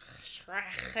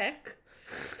Schreck.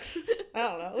 I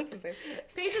don't know. It looks the same.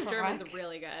 Saige's German's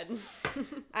really good.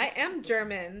 I am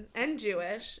German and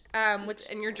Jewish. And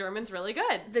your German's really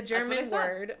good. The German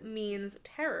word means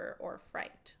terror or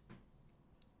fright.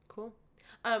 Cool.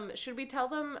 Should we tell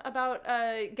them about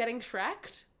getting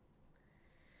Shrek'd?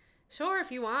 Sure,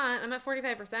 if you want. I'm at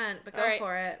 45%, but go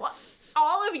for it. Well,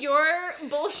 all of your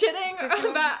bullshitting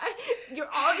about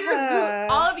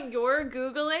all of your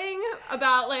Googling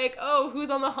about, like, oh, who's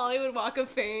on the Hollywood Walk of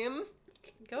Fame?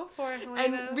 Go for it,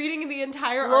 Helena. And reading the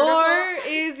entire Floor article.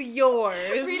 is yours.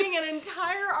 Reading an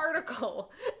entire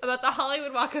article about the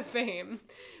Hollywood Walk of Fame,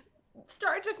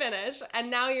 start to finish,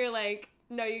 and now you're like,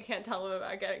 no, you can't tell them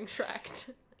about getting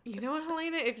Shrek'd. You know what,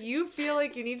 Helena? If you feel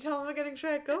like you need to tell them about getting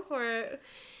Shrek, go for it.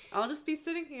 I'll just be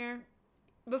sitting here.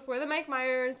 Before the Mike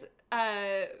Myers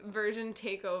version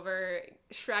takeover,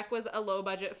 Shrek was a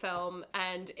low-budget film,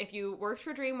 and if you worked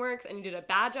for DreamWorks and you did a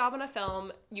bad job on a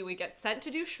film, you would get sent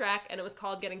to do Shrek, and it was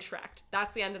called getting Shrek'd.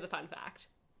 That's the end of the fun fact.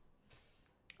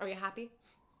 Are you happy?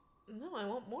 No, I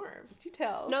want more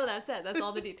details. No, that's it. That's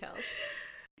all the details.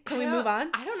 Can we move on?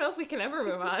 I don't know if we can ever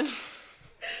move on.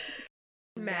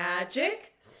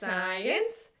 Magic,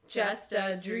 science, just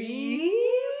a dream.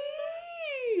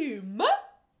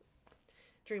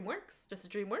 DreamWorks. Just a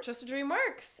DreamWorks. Just a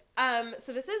DreamWorks.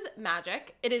 So this is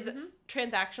magic. It is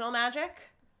transactional magic.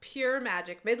 Pure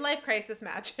magic. Midlife crisis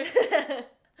magic.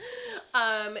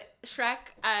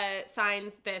 Shrek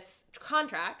signs this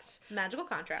contract. Magical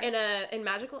contract. In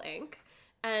magical ink.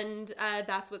 And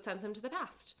that's what sends him to the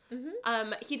past.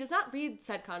 Mm-hmm. He does not read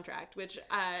said contract, which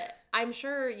I'm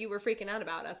sure you were freaking out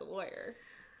about as a lawyer.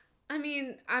 I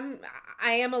mean,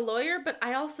 I am a lawyer, but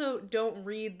I also don't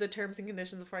read the terms and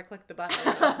conditions before I click the button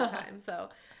all the time. So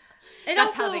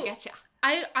that's how they get you.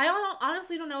 I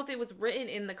honestly don't know if it was written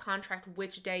in the contract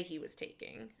which day he was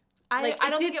taking. I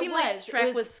don't think it was. Like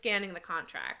Shrek was scanning the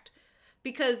contract.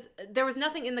 Because there was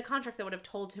nothing in the contract that would have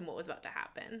told him what was about to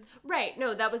happen. Right.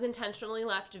 No, that was intentionally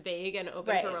left vague and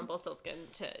open for Rumpelstiltskin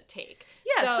to take.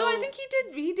 Yeah, so I think he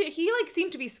did. He like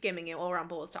seemed to be skimming it while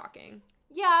Rumpel was talking.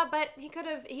 Yeah, but he could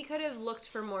have looked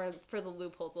for the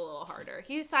loopholes a little harder.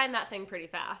 He signed that thing pretty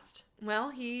fast. Well,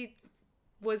 he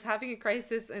was having a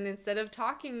crisis, and instead of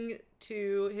talking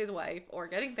to his wife or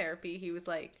getting therapy, he was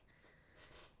like,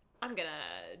 I'm gonna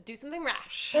do something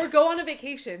rash. Or go on a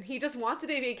vacation. He just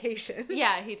wanted a vacation.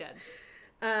 Yeah, he did.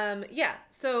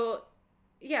 So,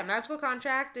 magical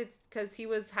contract. It's because he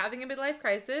was having a midlife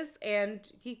crisis, and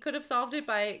he could have solved it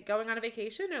by going on a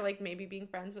vacation, or like maybe being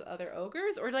friends with other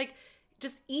ogres, or like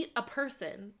just eat a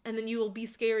person, and then you will be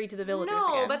scary to the villagers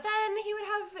again. No, but then he would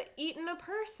have eaten a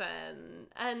person,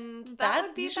 and that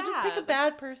would be bad. You should just pick a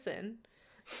bad person.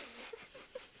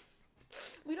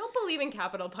 We don't believe in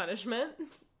capital punishment.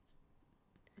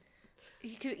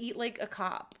 He could eat like a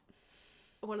cop.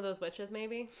 One of those witches,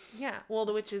 maybe? Yeah. Well,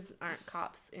 the witches aren't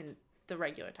cops in the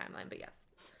regular timeline, but yes.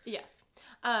 Yes.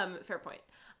 Fair point.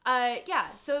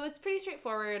 So it's pretty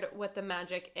straightforward what the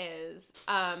magic is.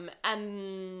 Of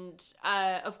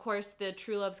course, the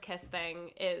True Love's Kiss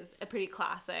thing is a pretty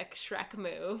classic Shrek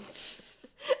move.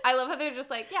 I love how they're just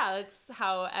like, yeah,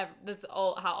 how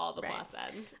all the plots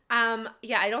end.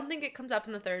 I don't think it comes up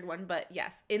in the third one, but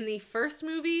yes, in the first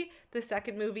movie, the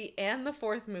second movie, and the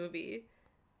fourth movie,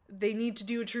 they need to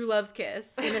do a True Love's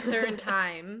Kiss in a certain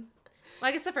time Well,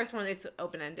 I guess the first one is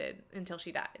open-ended until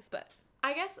she dies, but...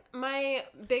 I guess my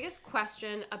biggest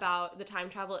question about the time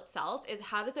travel itself is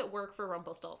how does it work for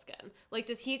Rumpelstiltskin? Like,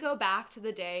 does he go back to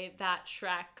the day that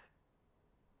Shrek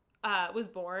was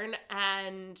born,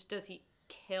 and does he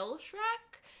kill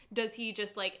Shrek? Does he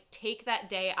just, like, take that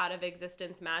day out of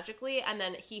existence magically, and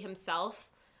then he himself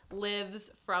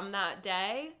lives from that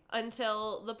day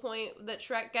until the point that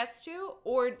Shrek gets to?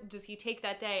 Or does he take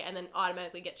that day and then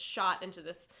automatically get shot into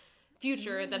this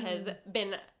future that has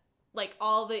been... like,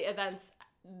 all the events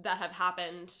that have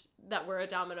happened that were a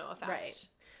domino effect. Right.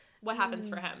 What happens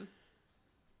for him?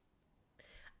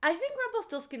 I think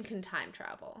Rumpelstiltskin can time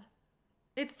travel.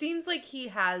 It seems like he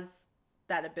has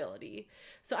that ability.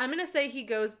 So I'm going to say he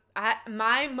goes...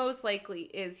 my most likely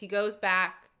is he goes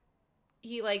back.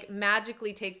 He, like,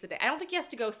 magically takes the day. I don't think he has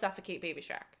to go suffocate Baby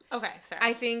Shrek. Okay, fair.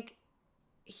 I think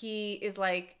he is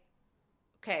like...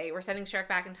 okay, we're sending Shrek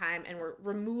back in time and we're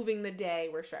removing the day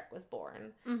where Shrek was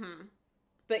born. Mm-hmm.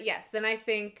 But yes, then I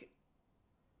think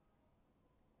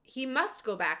he must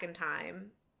go back in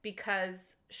time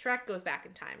because Shrek goes back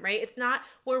in time, right? It's not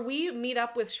where we meet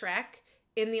up with Shrek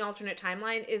in the alternate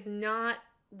timeline is not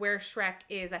where Shrek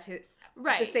is at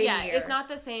the same year. It's not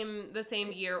the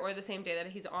same year or the same day that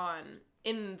he's on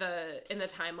in the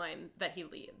timeline that he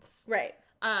leaves. Right.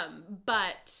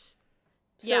 But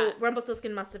So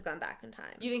Rumpelstiltskin must have gone back in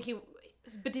time. You think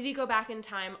but did he go back in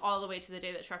time all the way to the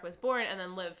day that Shrek was born and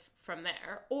then live from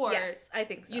there? Or yes, I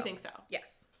think so. You think so?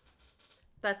 Yes.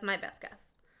 That's my best guess.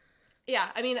 Yeah,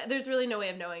 I mean, there's really no way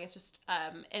of knowing. It's just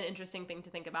an interesting thing to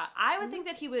think about. I would think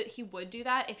that he would do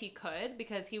that if he could,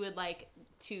 because he would like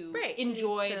to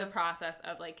enjoy the process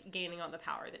of like gaining on the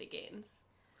power that he gains.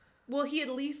 Well, he at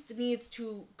least needs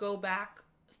to go back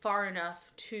far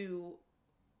enough to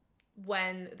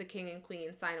when the king and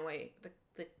queen sign away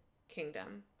the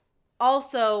kingdom.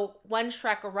 Also, when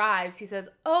Shrek arrives, he says,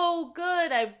 "Oh,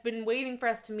 good, I've been waiting for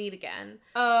us to meet again."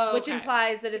 Oh, which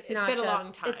implies that it's not been just... a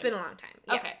long time. It's been a long time.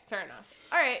 Yeah. Okay, fair enough.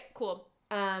 All right, cool.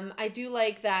 I do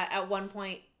like that at one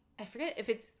point, I forget if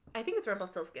it's... I think it's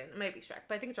Rumpelstiltskin. It might be Shrek,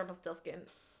 but I think it's Rumpelstiltskin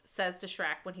says to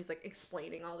Shrek when he's, like,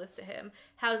 explaining all this to him,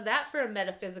 "How's that for a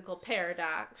metaphysical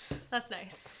paradox?" That's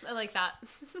nice. I like that.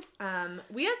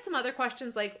 We had some other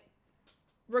questions, like,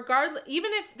 regardless,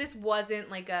 even if this wasn't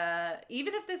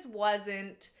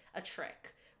a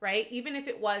trick, right? Even if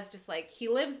it was just like he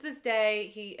lives this day,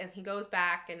 he goes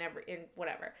back and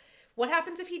whatever. What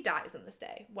happens if he dies in this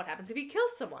day? What happens if he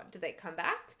kills someone? Do they come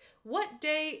back? What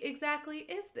day exactly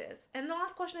is this? And the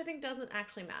last question I think doesn't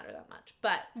actually matter that much.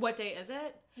 But what day is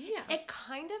it? Yeah, it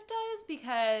kind of does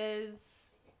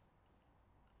because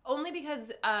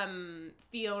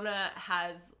Fiona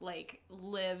has like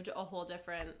lived a whole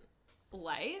different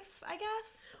life, I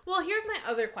guess. Well, here's my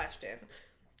other question.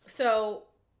 So,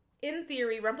 in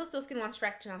theory, Rumpelstiltskin wants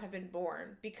Shrek to not have been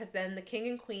born because then the king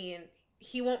and queen,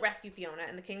 he won't rescue Fiona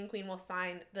and the king and queen will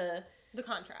sign the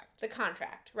contract. The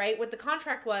contract, right? What the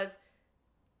contract was,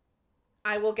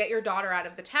 I will get your daughter out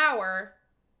of the tower,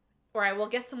 or I will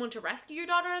get someone to rescue your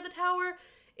daughter out of the tower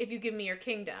if you give me your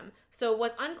kingdom. So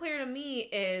what's unclear to me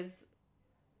is,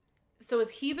 so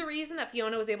is he the reason that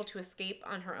Fiona was able to escape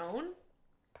on her own?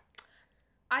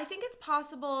 I think it's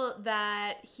possible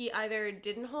that he either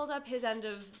didn't hold up his end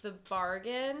of the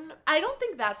bargain. I don't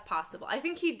think that's possible. I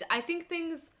think he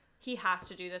has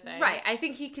to do the thing. Right. I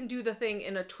think he can do the thing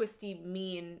in a twisty,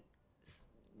 mean,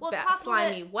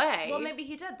 slimy way. Well, maybe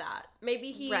he did that.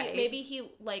 Maybe he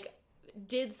like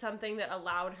did something that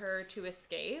allowed her to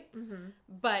escape,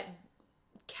 but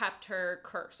kept her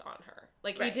curse on her.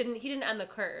 Like he didn't end the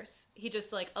curse. He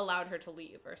just like allowed her to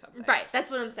leave or something. Right. That's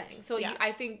what I'm saying. So yeah.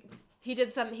 I think he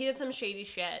did some shady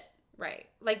shit. Right.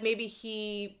 Like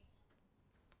maybe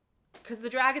because the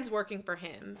dragon's working for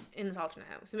him in this alternate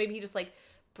house. So maybe he just like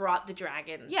brought the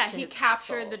dragon. Yeah, to he his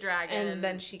captured castle, the dragon, and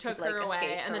then she took could, like, her away,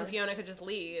 escape and her. then Fiona could just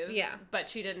leave. Yeah, but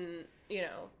she didn't.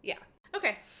 Yeah.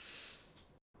 Okay.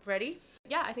 Ready?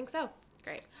 Yeah, I think so.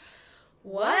 Great.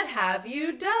 What have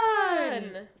you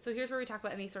done? So here's where we talk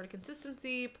about any sort of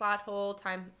consistency, plot hole,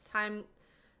 time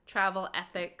travel,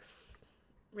 ethics,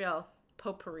 real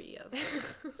potpourri of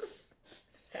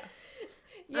stuff.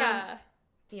 Yeah.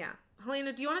 Yeah.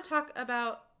 Helena, do you want to talk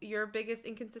about your biggest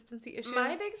inconsistency issue?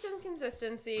 My biggest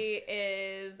inconsistency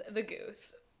is the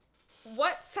goose.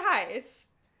 What size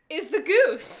is the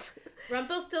goose?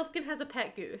 Rumpelstiltskin has a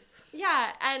pet goose.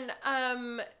 Yeah, and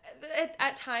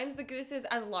at times the goose is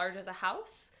as large as a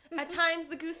house. At times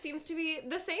the goose seems to be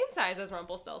the same size as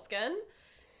Rumpelstiltskin.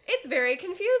 It's very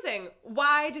confusing.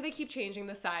 Why do they keep changing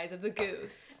the size of the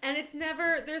goose? And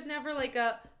there's never like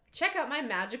a check out my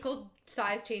magical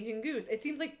size changing goose. It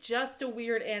seems like just a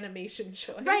weird animation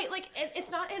choice. Right, like,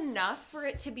 it's not enough for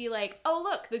it to be like, oh,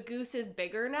 look, the goose is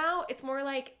bigger now. It's more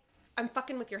like, I'm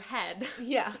fucking with your head.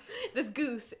 Yeah. This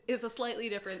goose is a slightly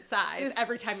different size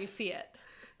every time you see it.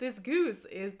 This goose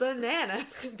is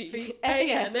bananas. B-A-N-A-N-A-S.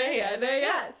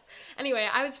 Anyway,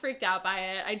 I was freaked out by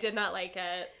it. I did not like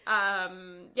it.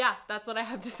 Yeah, that's what I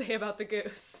have to say about the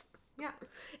goose. Yeah.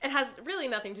 It has really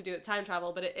nothing to do with time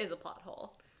travel, but it is a plot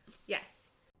hole. Yes.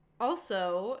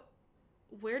 Also,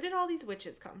 where did all these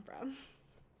witches come from?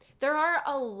 There are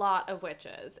a lot of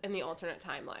witches in the alternate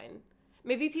timeline.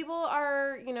 Maybe people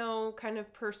are, you know, kind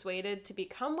of persuaded to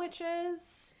become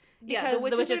witches because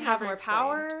the witches have more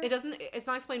power. It's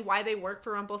not explained why they work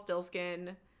for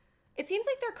Rumpelstiltskin. It seems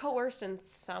like they're coerced in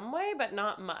some way, but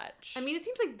not much. I mean, it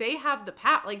seems like they have the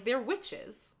power. Like, they're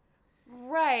witches.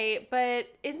 Right, but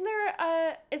is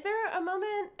there a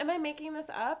moment, am I making this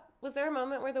up? Was there a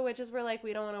moment where the witches were like,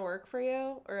 we don't want to work for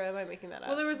you? Or am I making that up?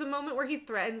 Well, there was a moment where he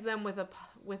threatens them with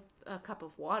a cup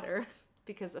of water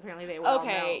because apparently they will all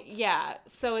melt. Yeah.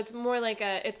 So it's more like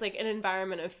it's like an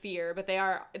environment of fear, but they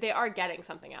are getting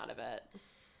something out of it.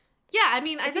 Yeah, I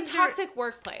mean, it's a toxic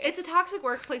workplace. It's a toxic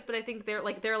workplace, but I think they're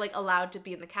allowed to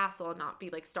be in the castle and not be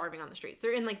like starving on the streets.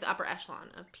 They're in like the upper echelon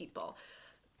of people.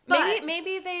 But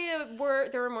maybe there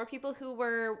were more people who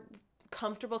were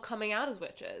comfortable coming out as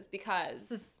witches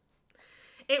because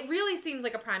it really seems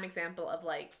like a prime example of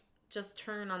like just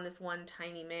turn on this one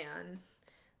tiny man.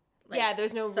 Like, yeah,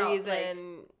 there's no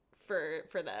reason for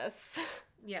this.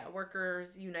 Yeah,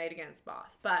 workers unite against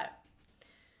boss. But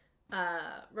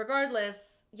regardless,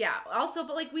 yeah. Also,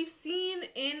 but like we've seen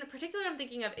in particular, I'm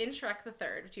thinking of in Shrek the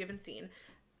Third, which you haven't seen.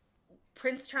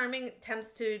 Prince Charming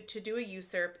attempts to do a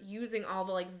usurp using all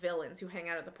the like villains who hang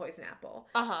out at the Poison Apple.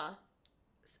 Uh-huh.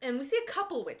 And we see a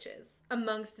couple witches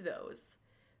amongst those.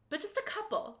 But just a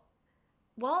couple.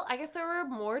 Well, I guess there were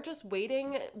more just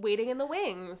waiting in the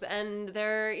wings. And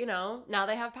they're, you know, now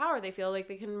they have power. They feel like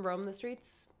they can roam the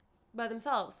streets by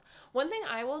themselves. One thing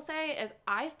I will say is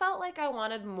I felt like I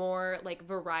wanted more like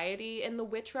variety in the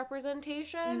witch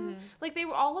representation. Mm-hmm. Like they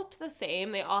all looked the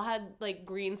same. They all had like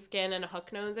green skin and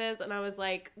hook noses. And I was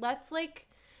like, let's like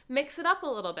mix it up a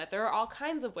little bit. There are all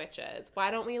kinds of witches. Why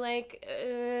don't we like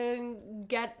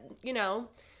get, you know,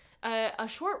 a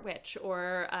short witch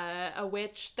or a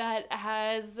witch that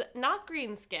has not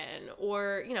green skin,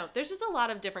 or, you know, there's just a lot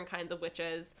of different kinds of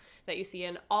witches that you see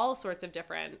in all sorts of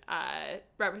different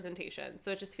representations.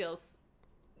 So it just feels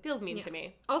mean to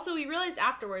me. Also, we realized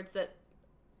afterwards that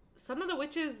some of the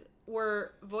witches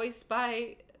were voiced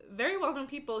by very well-known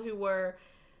people who were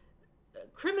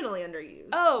criminally underused.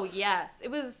 Oh, yes.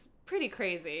 It was pretty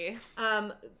crazy.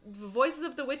 The voices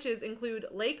of the witches include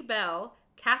Lake Bell,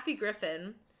 Kathy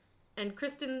Griffin, and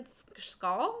Kristen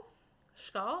Schaal?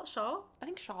 I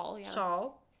think Schaal, yeah.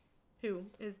 Schaal, who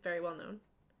is very well known.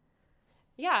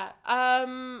 Yeah.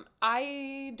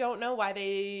 I don't know why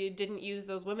they didn't use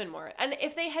those women more. And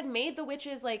if they had made the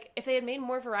witches, like, if they had made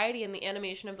more variety in the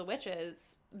animation of the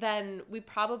witches, then we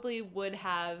probably would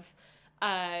have,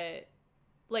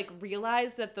 like,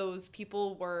 realized that those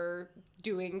people were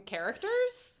doing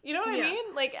characters. You know what I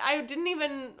mean? Like, I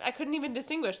couldn't even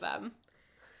distinguish them.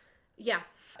 Yeah.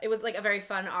 It was like a very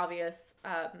fun, obvious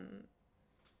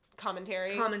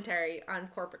commentary on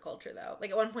corporate culture, though. Like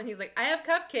at one point he's like, I have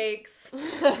cupcakes.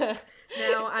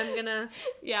 Now I'm gonna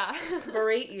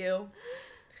berate you.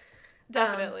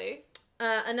 Definitely.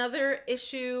 Another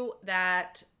issue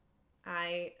that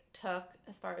I took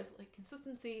as far as like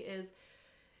consistency is,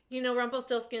 you know,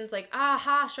 Rumpelstiltskin's like,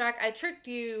 aha, Shrek, I tricked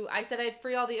you. I said I'd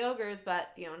free all the ogres, but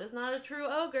Fiona's not a true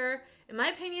ogre. In my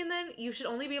opinion, then, you should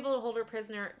only be able to hold her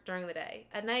prisoner during the day.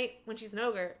 At night, when she's an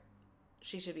ogre,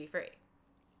 she should be free.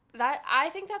 I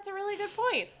think that's a really good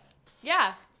point.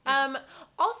 Yeah.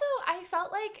 Also, I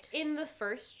felt like in the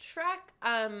first Shrek,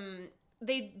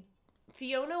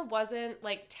 Fiona wasn't,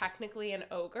 like, technically an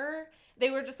ogre.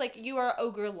 They were just like, you are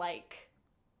ogre-like.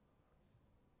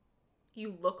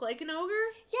 You look like an ogre?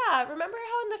 Yeah, remember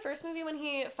how in the first movie when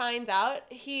he finds out,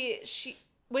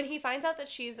 when he finds out that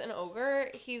she's an ogre,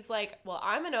 he's like, well,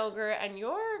 I'm an ogre and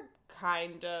you're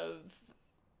kind of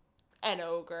an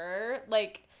ogre.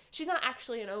 Like, she's not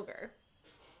actually an ogre.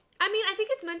 I mean, I think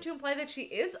it's meant to imply that she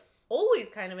is always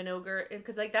kind of an ogre,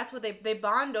 because, like, that's what they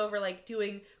bond over, like,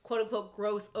 doing quote-unquote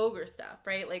gross ogre stuff,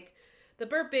 right? Like, the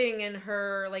burping and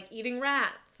her, like, eating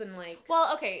rats and, like...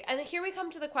 Well, okay, and here we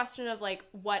come to the question of, like,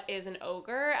 what is an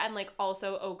ogre and, like,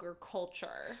 also ogre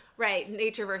culture. Right,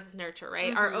 nature versus nurture, right?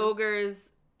 Mm-hmm. Are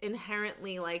ogres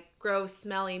inherently, like, gross,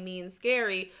 smelly, mean,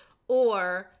 scary,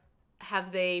 or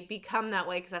have they become that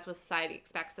way because that's what society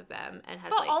expects of them, and has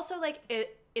But like also, like,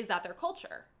 is that their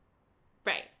culture?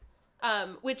 right.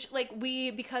 Which, like,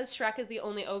 because Shrek is the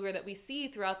only ogre that we see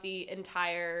throughout the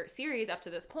entire series up to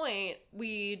this point,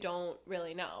 we don't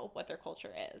really know what their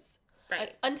culture is.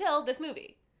 Right. Until this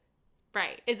movie.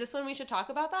 Right. Is this when we should talk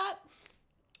about that?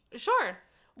 Sure.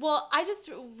 Well, I just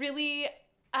really,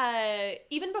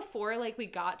 even before, like, we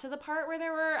got to the part where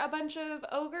there were a bunch of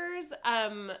ogres,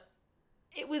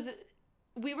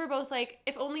 we were both like,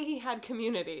 if only he had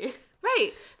Community.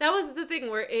 Right. That was the thing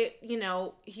where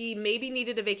he maybe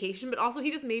needed a vacation, but also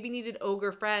he just maybe needed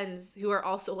ogre friends who are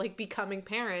also like becoming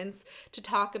parents to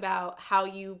talk about how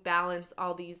you balance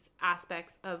all these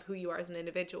aspects of who you are as an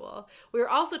individual. We were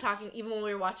also talking, even when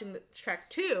we were watching Shrek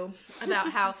 2,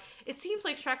 about how it seems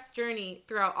like Shrek's journey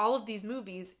throughout all of these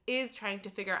movies is trying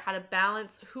to figure out how to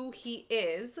balance who he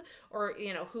is, or,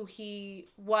 who he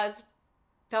was,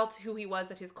 felt who he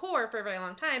was at his core for a very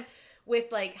long time,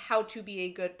 with like how to be a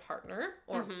good partner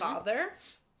or father.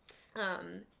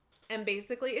 And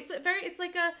basically it's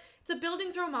a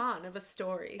Bildungsroman of a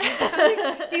story.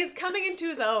 He's coming into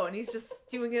his own. He's just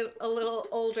doing it a little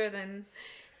older than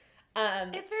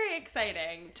it's very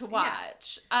exciting to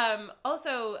watch. Yeah.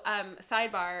 Also,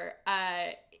 sidebar,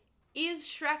 is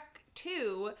Shrek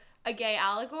 2 a gay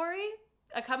allegory?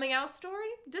 A coming out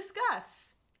story?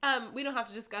 Discuss. We don't have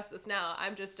to discuss this now.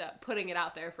 I'm just putting it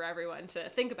out there for everyone to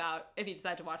think about if you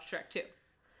decide to watch Shrek 2.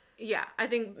 Yeah, I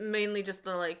think mainly just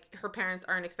her parents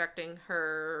aren't expecting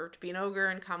her to be an ogre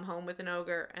and come home with an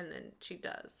ogre, and then she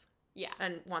does. Yeah.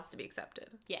 And wants to be accepted.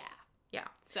 Yeah. Yeah.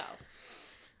 So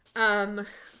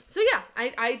yeah,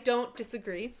 I don't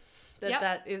disagree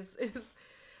that is,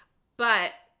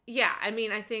 but yeah, I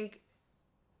mean, I think,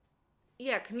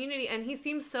 yeah, Community, and he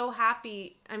seems so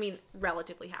happy, I mean,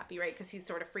 relatively happy, right? Because he's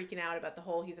sort of freaking out about the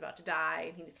whole he's about to die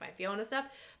and he needs to find Fiona stuff.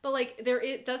 But, like,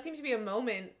 it does seem to be a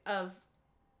moment of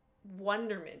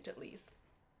wonderment, at least,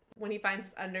 when he finds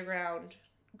this underground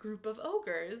group of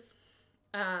ogres.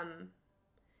 And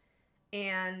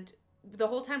the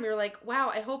whole time we were like, wow,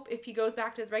 I hope if he goes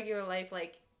back to his regular life,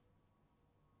 like,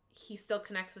 he still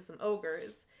connects with some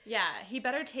ogres. Yeah, he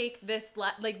better take this,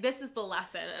 this is the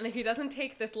lesson. And if he doesn't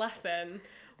take this lesson,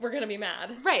 we're going to be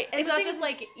mad. Right. And it's not just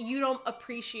like, you don't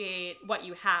appreciate what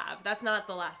you have. That's not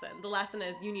the lesson. The lesson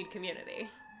is you need community.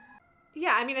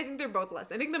 Yeah, I mean, I think they're both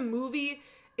lessons. I think the movie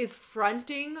is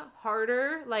fronting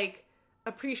harder, like,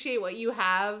 appreciate what you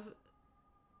have,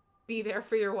 be there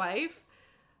for your wife.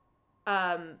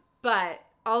 But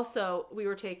also, we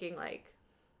were taking, like,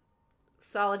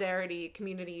 solidarity,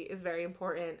 community is very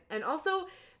important. And also,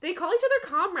 they call each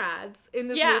other comrades in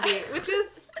this movie, which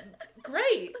is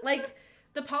great. Like,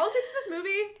 the politics of this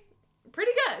movie,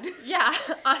 pretty good. Yeah,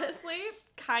 honestly,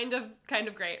 kind of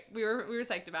great. We were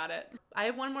psyched about it. I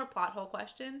have one more plot hole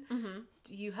question. Mm-hmm.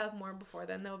 Do you have more before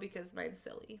then, though? Because mine's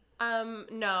silly.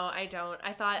 No, I don't.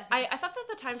 I thought that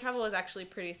the time travel was actually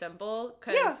pretty simple,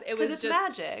 because it was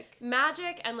just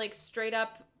magic and like straight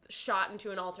up shot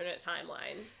into an alternate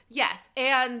timeline. Yes,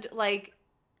 and like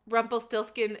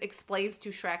Rumpelstiltskin explains to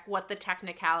Shrek what the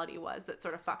technicality was that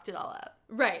sort of fucked it all up.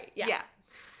 Right. Yeah. Yeah.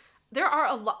 There are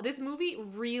a lot. This movie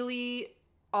really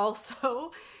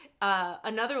also,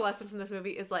 another lesson from this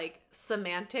movie is like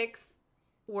semantics,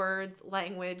 words,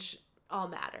 language, all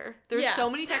matter. There's so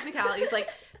many technicalities, like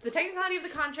the technicality of the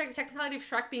contract, the technicality of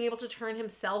Shrek being able to turn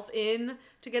himself in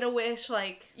to get a wish,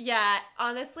 like... Yeah,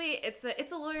 honestly, it's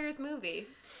a lawyer's movie.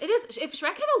 It is. If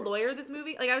Shrek had a lawyer this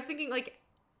movie, like I was thinking like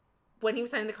when he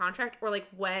was signing the contract, or like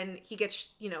when he gets,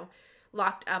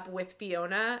 locked up with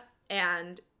Fiona,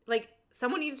 and like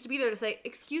someone needed to be there to say,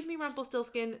 excuse me,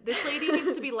 Rumpelstiltskin, this lady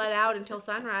needs to be let out until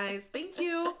sunrise. Thank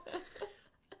you.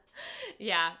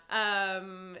 Yeah.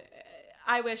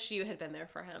 I wish you had been there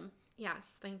for him. Yes,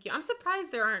 thank you. I'm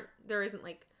surprised there isn't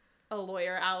like a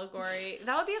lawyer allegory.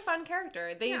 That would be a fun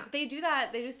character. They do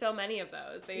that. They do so many of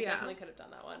those. They definitely could have done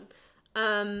that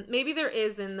one. Maybe there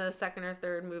is in the second or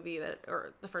third movie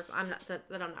or the first one. I'm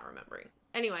not remembering.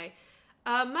 Anyway,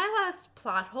 my last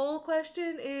plot hole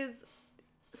question is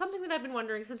something that I've been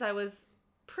wondering since I was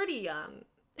pretty young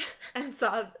and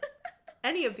saw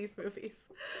any of these movies.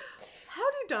 How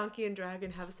do Donkey and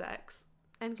Dragon have sex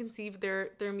and conceive their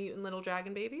mutant little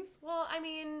dragon babies? Well, I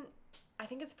mean, I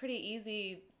think it's pretty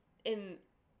easy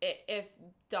if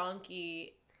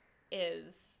Donkey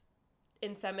is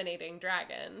inseminating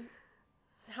Dragon.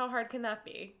 How hard can that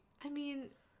be? I mean,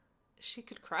 she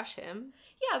could crush him.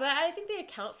 Yeah, but I think they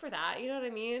account for that. You know what I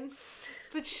mean?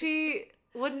 But she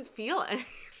wouldn't feel anything.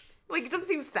 Like, it doesn't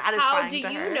seem satisfying to her.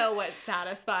 How do you know what's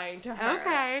satisfying to her?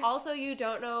 Okay. Also, you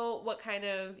don't know what kind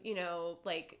of,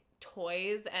 like,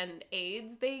 toys and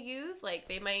aids they use. Like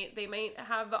they might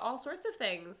have all sorts of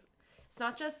things. It's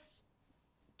not just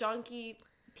Donkey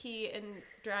P and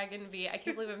Dragon V. I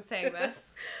can't believe I'm saying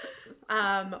this.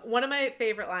 One of my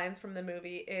favorite lines from the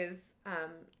movie is,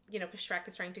 because Shrek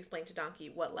is trying to explain to Donkey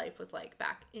what life was like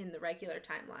back in the regular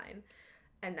timeline,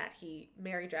 and that he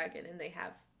married Dragon and they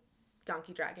have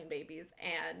Donkey Dragon babies.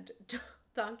 And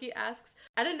Donkey asks,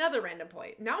 at another random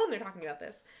point, now when they're talking about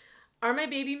this, are my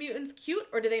baby mutants cute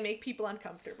or do they make people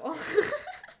uncomfortable?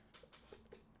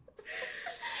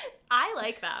 I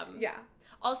like them. Yeah.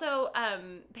 Also,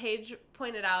 Paige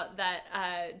pointed out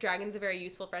that Dragon's a very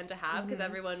useful friend to have because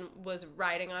everyone was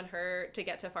riding on her to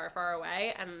get to Far, Far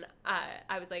Away. And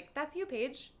I was like, that's you,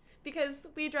 Paige, because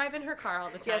we drive in her car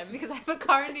all the time. Yes, because I have a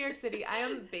car in New York City. I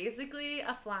am basically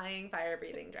a flying,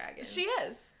 fire-breathing dragon. She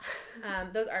is.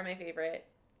 Those are my favorite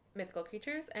mythical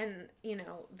creatures. And,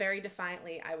 very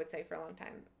defiantly, I would say for a long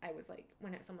time, I was like,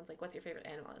 when someone's like, what's your favorite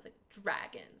animal? I was like,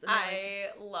 dragons. And I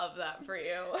love that for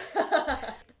you.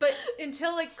 But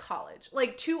until, like, college.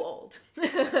 Like, too old.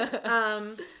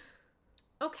 Okay.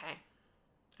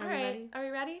 All right. Are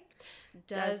we ready?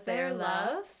 Does their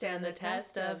love stand the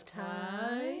test of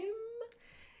time?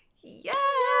 Yes!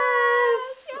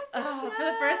 For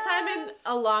the first time in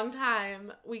a long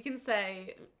time, we can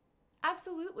say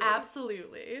absolutely.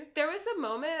 Absolutely. There was a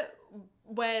moment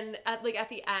when at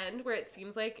the end where it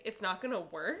seems like it's not gonna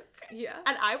work. Yeah.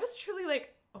 And I was truly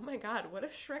like, oh my god, what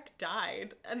if Shrek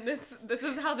died? And this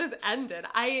is how this ended.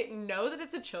 I know that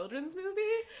it's a children's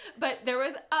movie, but there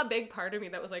was a big part of me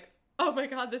that was like, oh my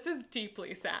god, this is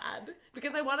deeply sad.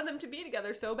 Because I wanted them to be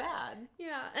together so bad.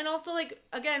 Yeah, and also, like,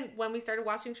 again, when we started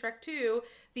watching Shrek 2,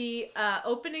 the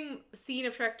opening scene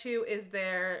of Shrek 2 is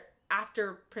there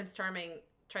after Prince Charming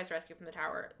tries to rescue from the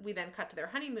tower. We then cut to their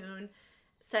honeymoon,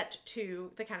 set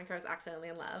to The Counting Crows' Accidentally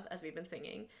in Love, as we've been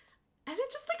singing. And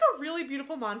it's just, like, a really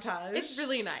beautiful montage. It's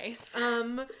really nice.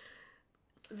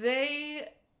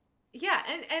 Yeah,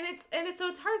 and it's so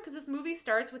it's hard because this movie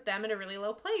starts with them in a really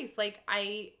low place. Like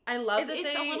I love that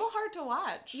it's a little hard to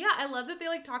watch. Yeah, I love that they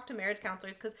like talk to marriage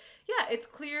counselors because it's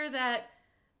clear that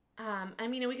and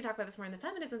we can talk about this more in the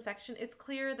feminism section. It's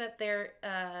clear that there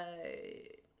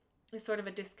is sort of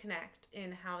a disconnect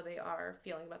in how they are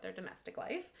feeling about their domestic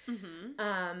life.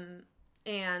 Mm-hmm.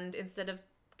 And instead of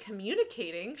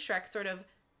communicating, Shrek sort of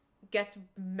gets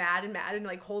mad and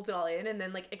like holds it all in and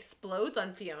then like explodes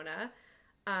on Fiona.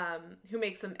 Who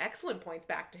makes some excellent points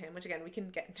back to him, which again we can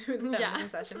get into in the feminism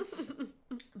session.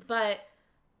 But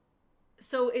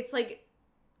so it's like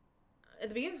at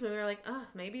the beginning of the movie we're like, oh,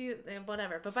 maybe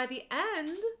whatever. But by the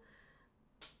end,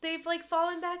 they've like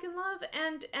fallen back in love,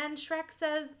 and Shrek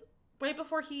says right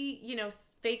before he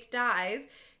fake dies,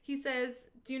 he says,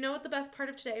 "Do you know what the best part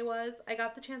of today was? I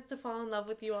got the chance to fall in love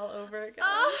with you all over again."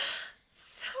 Oh,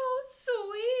 so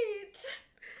sweet.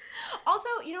 Also,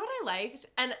 you know what I liked?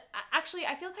 And actually,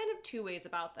 I feel kind of two ways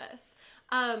about this.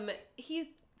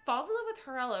 He falls in love with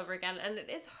her all over again, and it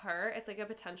is her. It's like a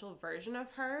potential version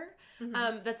of her.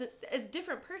 Mm-hmm. It's a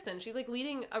different person. She's like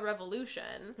leading a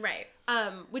revolution. Right.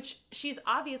 Which she's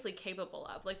obviously capable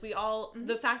of. Like we all,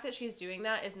 the fact that she's doing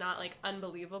that is not like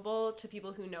unbelievable to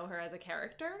people who know her as a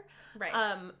character. Right.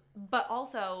 But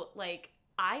also, like,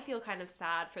 I feel kind of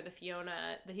sad for the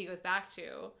Fiona that he goes back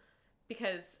to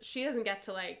because she doesn't get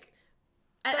to like.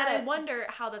 And I wonder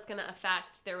how that's going to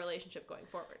affect their relationship going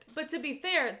forward. But to be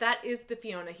fair, that is the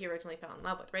Fiona he originally fell in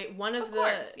love with, right? One of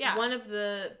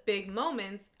the big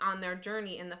moments on their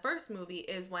journey in the first movie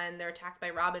is when they're attacked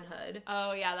by Robin Hood.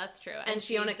 Oh, yeah, that's true. And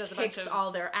Fiona kicks all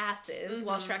their asses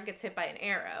while Shrek gets hit by an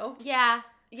arrow. Yeah.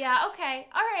 Yeah, okay.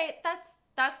 All right.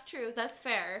 That's true. That's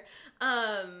fair.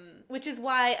 Which is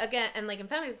why, again, and like in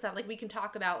feminism stuff, like we can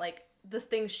talk about like the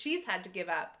things she's had to give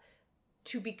up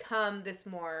to become this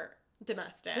more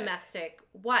domestic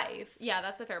wife. Yeah,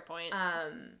 that's a fair point.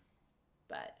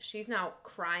 But she's now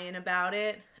crying about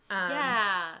it.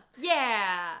 Yeah.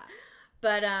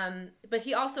 But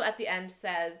he also at the end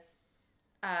says,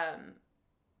 I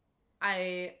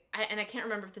can't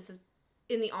remember if this is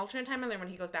in the alternate timeline or when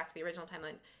he goes back to the original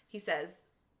timeline. He says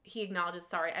he acknowledges,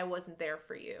 sorry, I wasn't there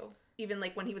for you. Even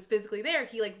like when he was physically there,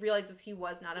 he like realizes he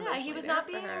was not emotionally there. Yeah, he was not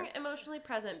being emotionally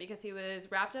present because he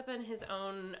was wrapped up in his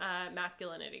own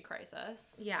masculinity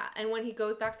crisis. Yeah, and when he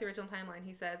goes back to the original timeline,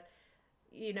 he says,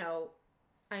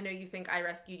 I know you think I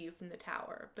rescued you from the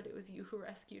tower, but it was you who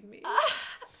rescued me.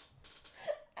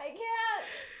 I can't.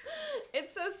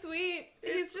 It's so sweet.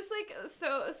 He's just like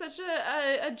such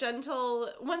a gentle.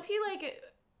 Once he like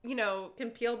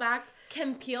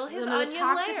can peel his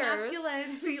onion layers.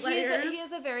 He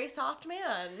is a very soft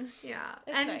man. Yeah,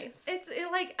 it's nice. It's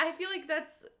like I feel like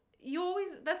that's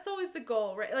that's always the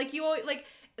goal, right? Like you always like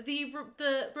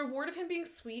the reward of him being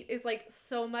sweet is like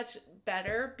so much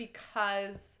better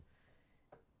because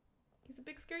he's a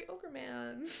big scary ogre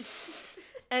man.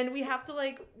 And we have to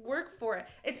like work for it.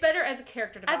 It's better as a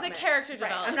character development. As a character right.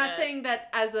 development. I'm not saying that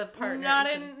as a partner. Not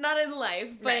in life,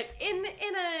 but right. in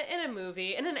a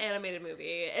movie, in an animated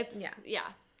movie. It's yeah.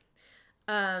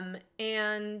 And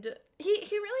he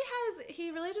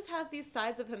really just has these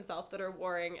sides of himself that are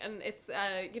warring, and it's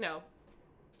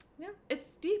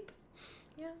it's deep.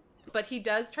 Yeah. But he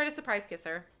does try to surprise kiss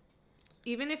her.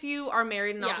 Even if you are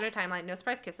married in an alternate timeline, no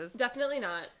surprise kisses. Definitely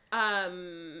not.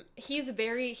 He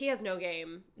has no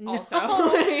game also.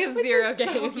 No, he has zero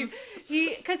game. So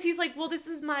because he's like, well, this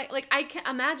is my, like, I can't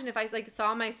imagine if I like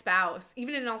saw my spouse,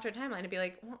 even in an alternate timeline, to be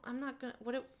like, well, I'm not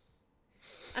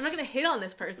gonna hit on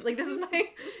this person. Like, this is my,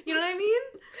 you know what I mean?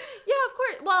 Yeah, of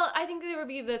course. Well, I think there would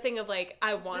be the thing of like,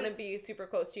 I want to be super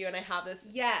close to you, and I have this.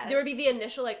 Yes. There would be the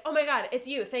initial like, oh my god, it's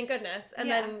you, thank goodness, and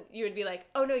then you would be like,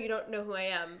 oh no, you don't know who I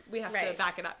am. We have to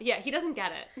back it up. Yeah, he doesn't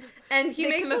get it, and he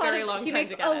makes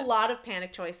a lot of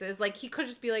panic choices. Like, he could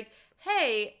just be like,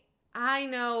 hey, I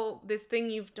know this thing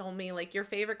you've told me. Like, your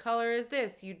favorite color is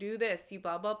this. You do this. You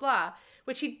blah blah blah.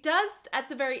 Which he does at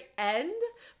the very end,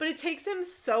 but it takes him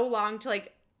so long to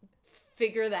like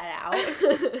figure that out.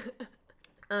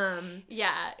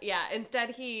 Yeah.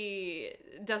 Instead he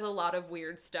does a lot of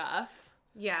weird stuff.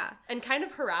 Yeah. And kind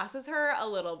of harasses her a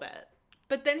little bit.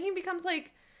 But then he becomes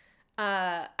like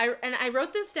I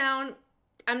wrote this down.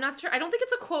 I'm not sure. I don't think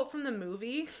it's a quote from the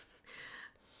movie.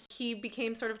 He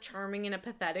became sort of charming in a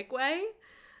pathetic way.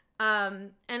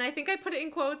 And I think I put it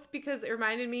in quotes because it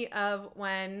reminded me of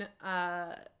when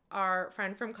our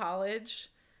friend from college,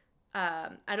 I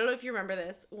don't know if you remember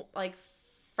this, like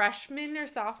freshman or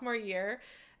sophomore year,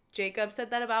 Jacob said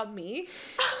that about me.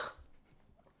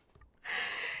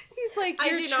 He's like,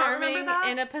 you're charming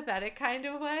in a pathetic kind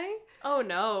of way. Oh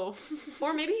no.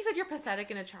 Or maybe he said you're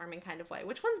pathetic in a charming kind of way.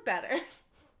 Which one's better?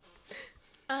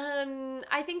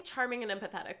 I think charming in a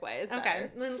pathetic way is better. Okay,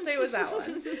 let's say it was that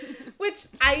one. Which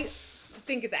I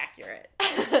think is accurate.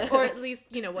 Or at least,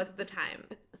 was at the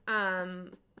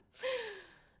time.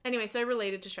 Anyway, so I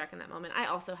related to Shrek in that moment. I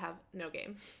also have no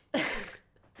game.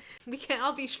 We can't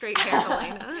all be straight-haired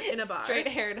Helena in a bar.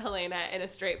 Straight-haired Helena in a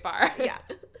straight bar. Yeah.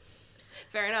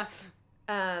 Fair enough.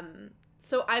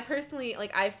 So I personally,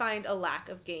 I find a lack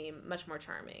of game much more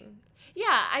charming.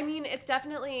 Yeah, I mean, it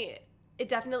definitely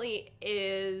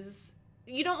is.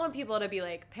 You don't want people to be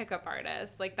like pickup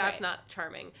artists. Like, that's not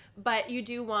charming. But you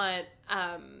do want,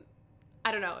 I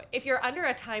don't know, if you're under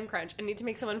a time crunch and need to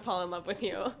make someone fall in love with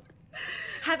you,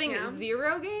 having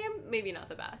zero game, maybe not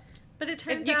the best. But it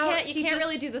turns out you can't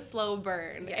really do the slow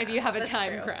burn if you have a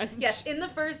time crunch. Yes, in the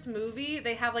first movie,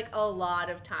 they have a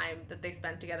lot of time that they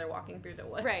spent together walking through the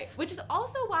woods. Right, which is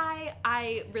also why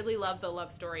I really love the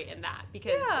love story in that,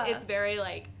 because it's very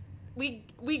we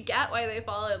get why they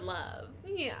fall in love.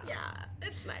 Yeah. Yeah,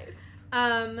 it's nice.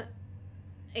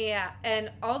 Yeah,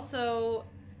 and also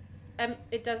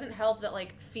it doesn't help that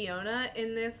Fiona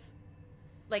in this,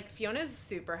 Fiona's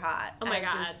super hot. Oh my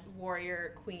god. This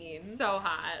warrior queen. So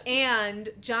hot. And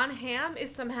John Hamm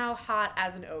is somehow hot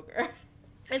as an ogre.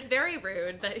 It's very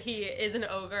rude that he is an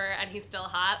ogre and he's still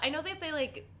hot. I know that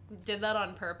they did that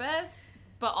on purpose,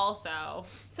 but also.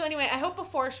 So anyway, I hope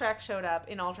before Shrek showed up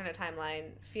in alternate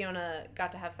timeline, Fiona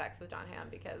got to have sex with John Hamm,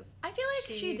 because I feel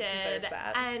like she did. Deserves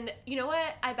that. And you know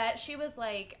what? I bet she was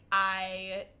like,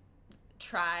 I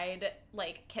tried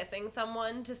kissing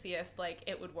someone to see if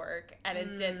it would work, and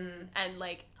it didn't, and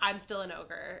I'm still an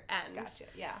ogre, and gotcha.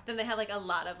 Yeah. Then they had a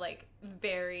lot of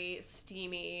very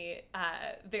steamy,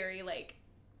 very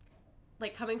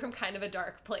coming from kind of a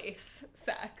dark place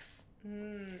sex.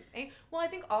 Well, I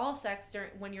think all sex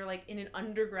when you're in an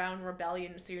underground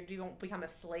rebellion, so you don't become a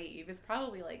slave, is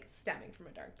probably stemming from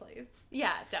a dark place.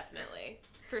 Yeah, definitely,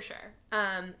 for sure.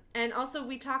 And also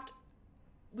we talked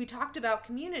about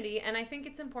community, and I think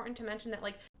it's important to mention that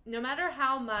no matter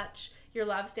how much your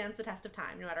love stands the test of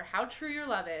time, no matter how true your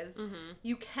love is,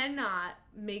 you cannot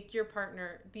make your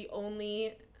partner the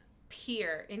only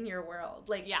peer in your world.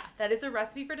 That is a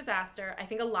recipe for disaster. I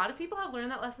think a lot of people have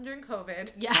learned that lesson during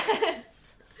COVID.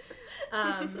 Yes.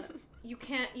 You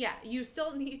can't, you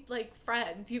still need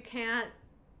friends. You can't.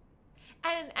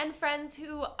 And friends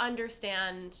who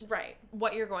understand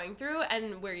what you're going through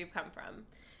and where you've come from.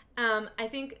 I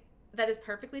think that is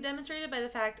perfectly demonstrated by the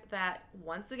fact that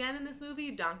once again in this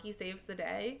movie, Donkey saves the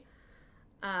day.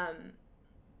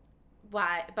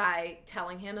 By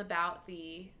telling him about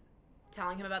the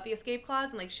escape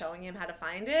clause and showing him how to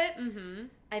find it. Mm-hmm.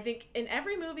 I think in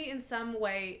every movie, in some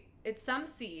way, it's some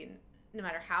scene, no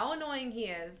matter how annoying he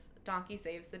is, Donkey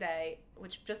saves the day,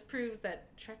 which just proves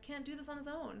that Shrek can't do this on his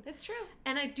own. It's true.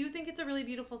 And I do think it's a really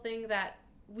beautiful thing that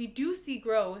we do see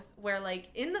growth where, like,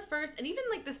 in the first and even,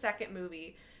 like, the second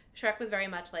movie, Shrek was very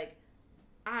much like,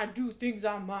 I do things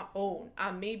on my own.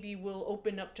 I maybe will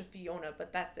open up to Fiona,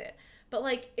 but that's it. But,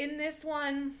 like, in this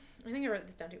one, I think I wrote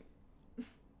this down too.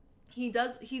 He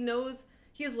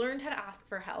has learned how to ask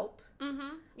for help.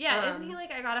 Mm-hmm. Yeah, isn't he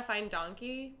like, I gotta find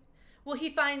Donkey? Well, he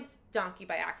finds Donkey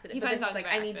by accident. He but finds then Donkey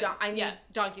he's by like, accident.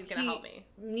 Donkey's gonna help me.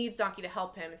 Needs Donkey to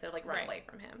help him instead of, like, run Right. away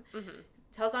from him. Mm-hmm.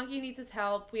 Tells Donkey he needs his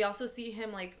help. We also see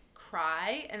him, like,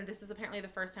 cry, and this is apparently the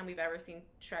first time we've ever seen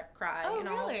Shrek cry in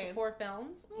all really? the 4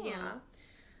 films. Hmm. Yeah.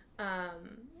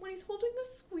 When he's holding the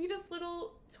sweetest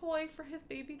little toy for his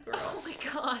baby girl. Oh my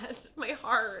god, my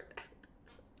heart.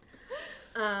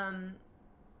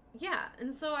 Yeah,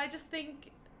 and so I just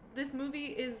think this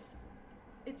movie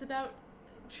it's about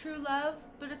true love,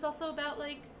 but it's also about,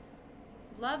 like,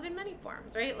 love in many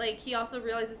forms, right? Like, he also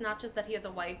realizes not just that he has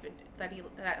a wife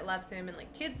that loves him and,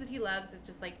 like, kids that he loves. It's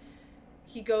just, like,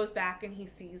 he goes back and he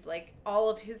sees, like, all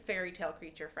of his fairy tale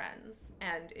creature friends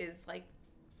and is like,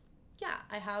 yeah,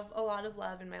 I have a lot of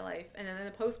love in my life. And then in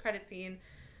the post-credit scene,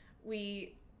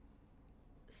 we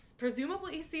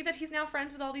presumably see that he's now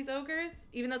friends with all these ogres,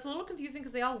 even though it's a little confusing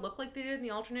because they all look like they did in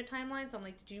the alternate timeline. So I'm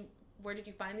like, where did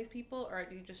you find these people? Or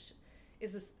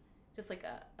is this just like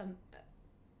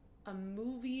a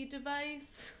movie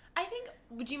device? I think,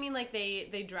 would you mean like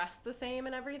they dress the same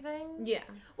and everything? Yeah.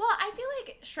 Well, I feel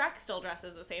like Shrek still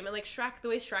dresses the same, and like the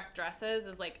way Shrek dresses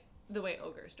is like the way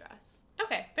ogres dress.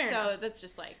 Okay, fair so enough. that's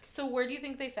just like... So where do you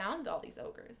think they found all these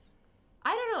ogres?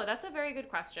 I don't know. That's a very good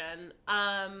question.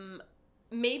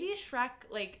 Maybe Shrek,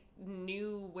 like,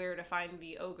 knew where to find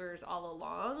the ogres all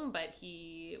along, but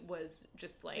he was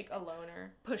just, like a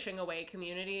loner. Pushing away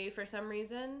Community for some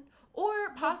reason.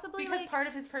 Or possibly, because like, part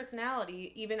of his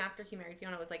personality, even after he married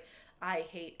Fiona, was like, I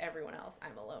hate everyone else.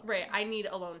 I'm alone. Right. I need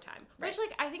alone time. Right. Which,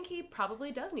 like, I think he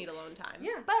probably does need alone time.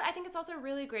 Yeah. But I think it's also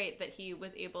really great that he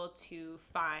was able to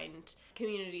find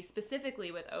Community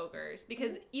specifically with ogres.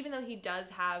 Because even though he does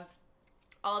have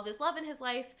all of this love in his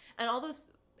life and all those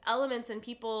elements and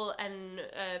people and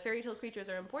fairy tale creatures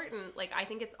are important, like, I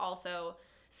think it's also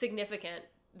significant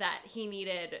that he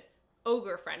needed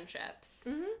ogre friendships.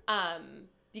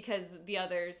 Because the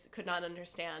others could not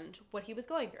understand what he was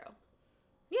going through.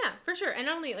 Yeah, for sure. And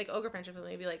not only, like, ogre friendships, but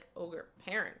maybe, like, ogre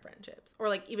parent friendships. Or,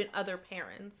 like, even other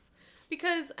parents.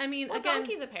 Because, I mean, well, again...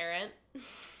 Donkey's a parent.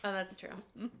 Oh, that's true.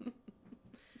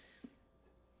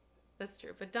 That's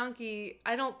true. But Donkey,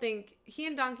 I don't think... He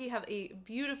and Donkey have a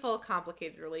beautiful,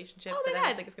 complicated relationship that I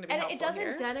don't think is going to be helpful And it doesn't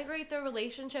here. denigrate the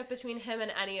relationship between him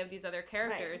and any of these other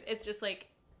characters. Right. It's just, like...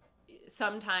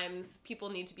 Sometimes people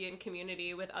need to be in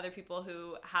community with other people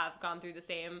who have gone through the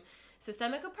same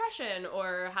systemic oppression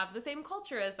or have the same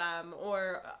culture as them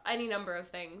or any number of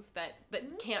things that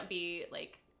can't be,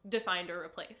 like, defined or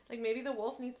replaced. Like, maybe the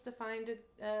wolf needs to find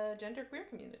a genderqueer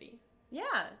community.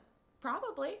 Yeah,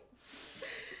 probably.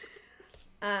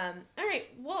 All right.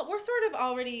 Well, we're sort of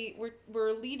already...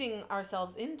 We're leading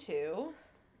ourselves into...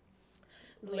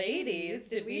 Ladies,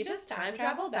 did we just time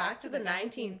travel back to the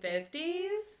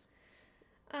 1950s?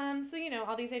 So, you know,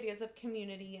 all these ideas of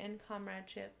community and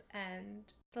comradeship and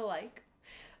the like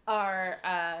are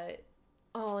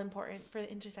all important for the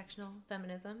intersectional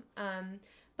feminism.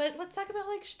 But let's talk about,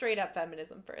 like, straight up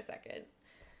feminism for a second.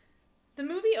 The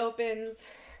movie opens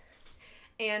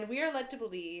and we are led to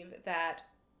believe that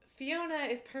Fiona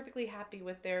is perfectly happy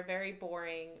with their very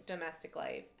boring domestic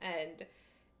life, and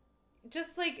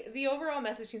just, like, the overall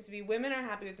message seems to be women are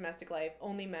happy with domestic life,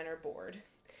 only men are bored.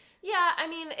 Yeah, I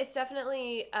mean, it's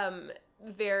definitely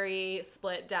very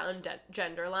split down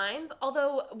gender lines,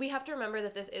 although we have to remember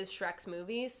that this is Shrek's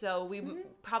movie, so we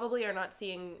probably are not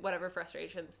seeing whatever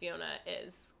frustrations Fiona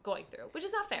is going through, which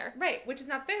is not fair. Right, which is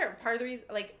not fair. Part of the reason,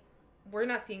 like, we're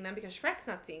not seeing them because Shrek's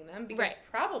not seeing them, because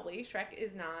probably Shrek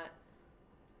is not...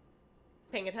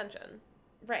 paying attention.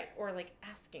 Right, or, like,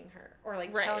 asking her, or,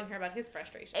 like, telling her about his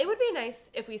frustrations. It would be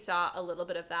nice if we saw a little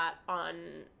bit of that on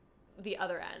the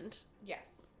other end. Yes.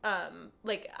 At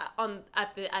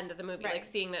the end of the movie, like,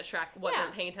 seeing that Shrek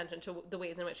wasn't paying attention to the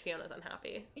ways in which Fiona's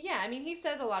unhappy. Yeah, I mean, he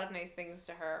says a lot of nice things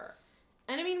to her.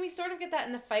 And, I mean, we sort of get that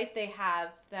in the fight they have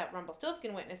that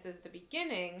Rumpelstiltskin witnesses at the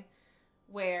beginning,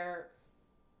 where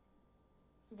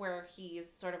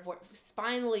he's sort of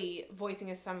spinally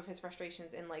voicing some of his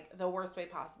frustrations in, like, the worst way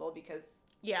possible because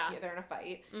they're in a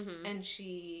fight. And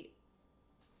she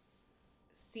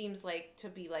seems like to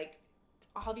be, like,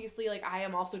 obviously, like, I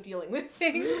am also dealing with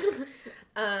things.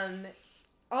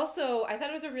 Also, I thought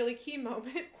it was a really key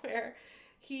moment where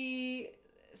he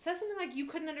says something like, you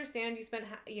couldn't understand, you spent,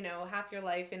 half your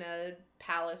life in a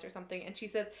palace or something. And she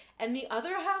says, and the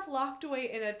other half locked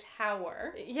away in a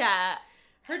tower. Yeah.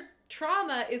 Her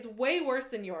trauma is way worse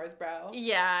than yours, bro.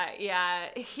 Yeah.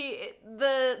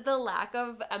 The lack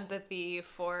of empathy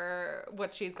for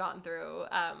what she's gone through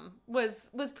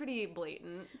was pretty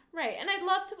blatant. Right. And I'd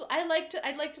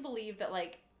like to believe that,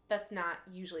 like, that's not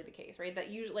usually the case, right? That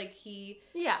usually, like,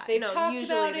 they've talked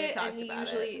about it, and he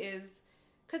usually is,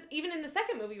 because even in the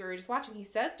second movie we were just watching, he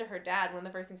says to her dad, one of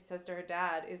the first things he says to her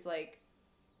dad is, like,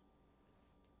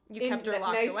 you kept her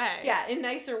locked away. Yeah, in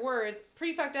nicer words,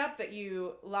 pretty fucked up that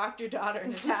you locked your daughter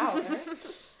in a tower.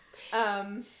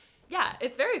 Yeah,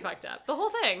 it's very fucked up. The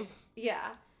whole thing. Yeah.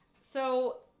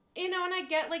 So, and I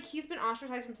get, like, he's been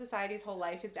ostracized from society his whole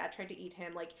life. His dad tried to eat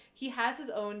him. Like, he has his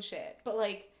own shit. But,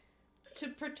 like,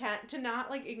 to not,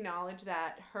 like, acknowledge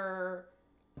that her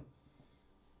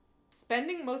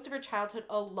spending most of her childhood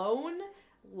alone,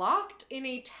 locked in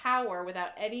a tower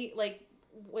without any, like,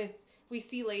 we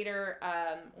see later,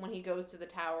 when he goes to the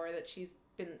tower, that she's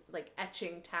been, like,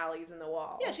 etching tallies in the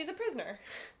wall. Yeah, she's a prisoner.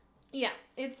 Yeah,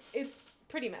 it's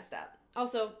pretty messed up.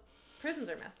 Also, prisons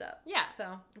are messed up. Yeah.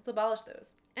 So, let's abolish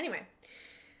those. Anyway,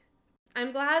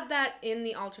 I'm glad that in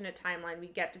the alternate timeline, we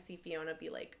get to see Fiona be,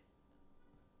 like,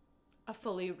 a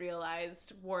fully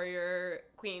realized warrior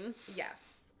queen. yes.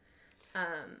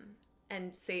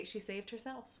 And she saved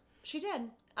herself. She did.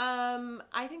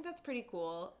 I think that's pretty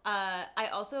cool. I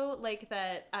also like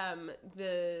that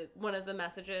one of the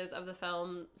messages of the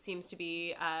film seems to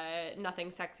be nothing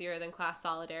sexier than class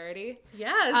solidarity.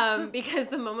 Yes. Because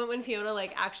the moment when Fiona,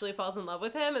 like, actually falls in love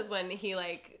with him is when he,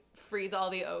 like, frees all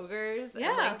the ogres and,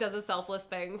 like, does a selfless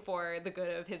thing for the good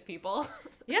of his people.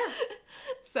 Yeah.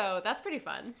 So that's pretty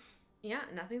fun. Yeah,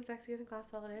 nothing sexier than class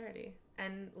solidarity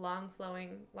and long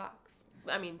flowing locks.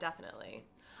 I mean, definitely.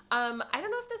 I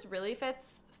don't know if this really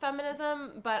fits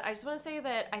feminism, but I just want to say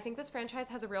that I think this franchise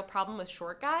has a real problem with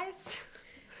short guys.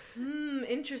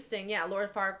 Interesting. Yeah,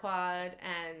 Lord Farquaad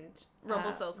and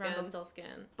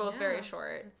Rumpelstiltskin. Both very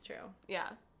short. That's true. Yeah.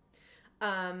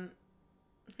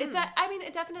 It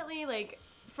definitely, like,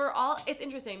 it's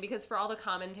interesting because for all the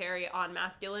commentary on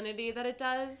masculinity that it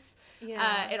does,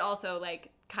 it also, like,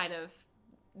 kind of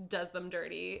does them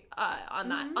dirty on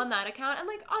that account, and,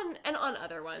 like, on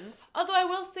other ones. Although I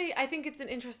will say, I think it's an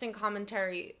interesting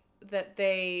commentary that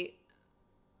they,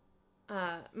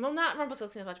 not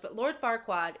Rumpelstiltskin as much, but Lord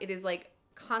Farquaad, it is, like,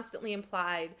 constantly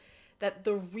implied that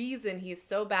the reason he's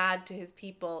so bad to his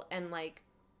people and, like,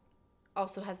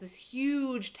 also has this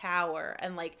huge tower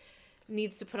and, like,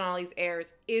 needs to put on all these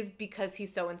airs is because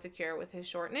he's so insecure with his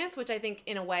shortness, which I think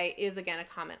in a way is, again, a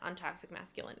comment on toxic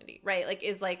masculinity, right? Like,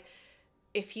 is, like,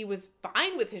 if he was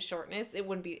fine with his shortness, it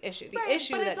wouldn't be an issue. But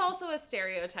it's also a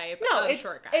stereotype of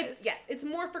short guys. It's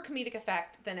more for comedic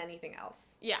effect than anything else.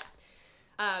 Yeah.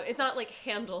 It's not, like,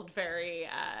 handled very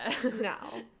no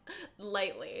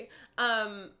lightly.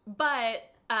 But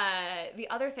the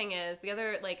other thing is, the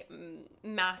other, like,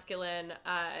 masculine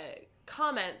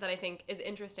comment that I think is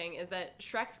interesting is that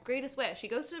Shrek's greatest wish, he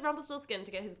goes to Rumpelstiltskin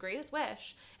to get his greatest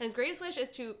wish, and his greatest wish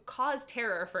is to cause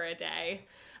terror for a day,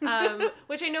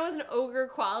 which I know is an ogre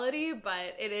quality,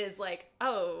 but it is like,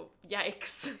 oh,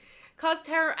 yikes. Cause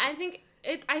terror, I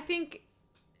think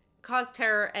cause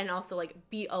terror and also, like,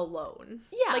 be alone.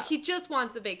 Yeah. Like, he just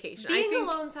wants a vacation. Being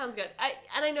alone sounds good.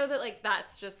 I know that, like,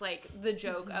 that's just, like, the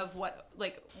joke of what,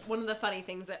 like, one of the funny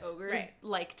things that ogres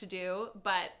like to do,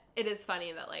 but it is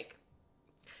funny that, like,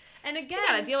 and again, you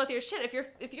gotta deal with your shit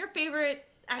if your favorite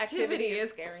activity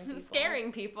is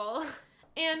scaring people.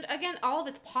 And again, all of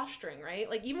it's posturing, right?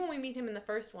 Like, even when we meet him in the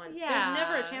first one, there's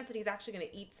never a chance that he's actually going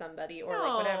to eat somebody or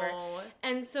like whatever.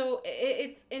 And so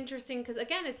it's interesting because,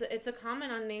 again, it's a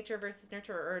comment on nature versus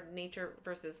nurture, or nature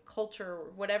versus culture, or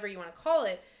whatever you want to call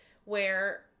it,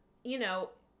 where, you know,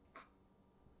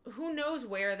 who knows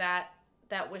where that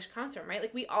wish comes from, right?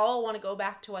 Like, we all want to go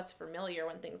back to what's familiar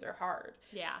when things are hard.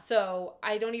 Yeah. So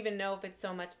I don't even know if it's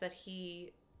so much that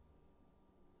he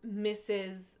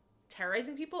misses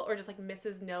terrorizing people or just, like,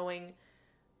 misses knowing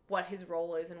what his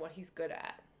role is and what he's good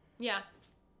at. Yeah.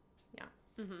 Yeah.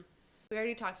 Mm-hmm. We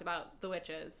already talked about the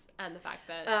witches and the fact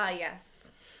that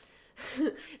yes.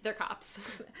 they're cops.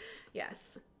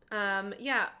 Yes.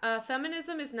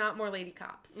 Feminism is not more lady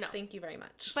cops. No. Thank you very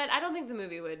much. But I don't think the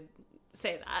movie would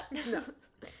say that. No.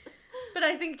 But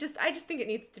I just think it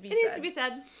needs to be said. It needs to be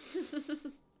said.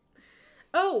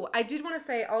 Oh, I did want to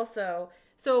say also,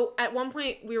 so at one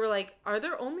point we were like, are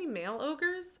there only male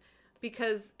ogres?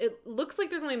 Because it looks like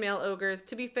there's only male ogres.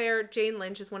 To be fair, Jane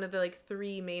Lynch is one of the, like,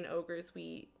 3 main ogres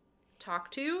we talk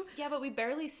to. Yeah, but we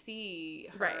barely see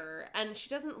her, and she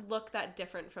doesn't look that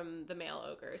different from the male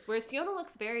ogres, whereas Fiona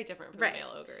looks very different from the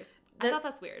male ogres. I thought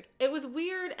that's weird. It was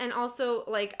weird, and also,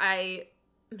 like, I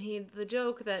made the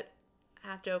joke that,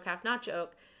 half joke, half not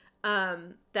joke,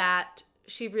 that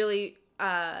she really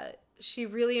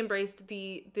embraced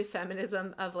the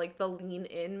feminism of, like, the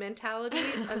lean-in mentality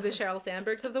of the Sheryl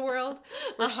Sandbergs of the world,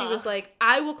 where she was like,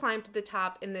 I will climb to the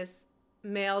top in this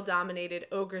male-dominated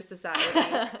ogre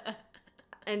society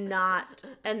and not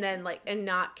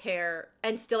care,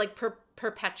 and still, like,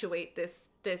 perpetuate this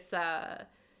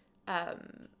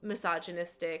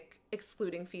misogynistic,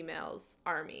 excluding females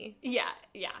army. Yeah,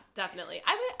 definitely.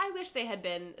 I wish they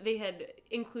had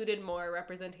included more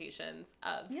representations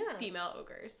of female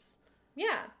ogres.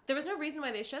 Yeah. There was no reason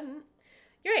why they shouldn't.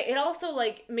 You're right. It also,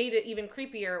 like, made it even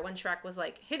creepier when Shrek was,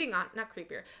 like, hitting on... Not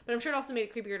creepier, but I'm sure it also made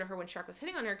it creepier to her when Shrek was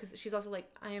hitting on her, because she's also like,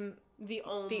 I am the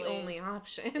only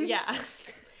option. Yeah.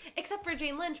 Except for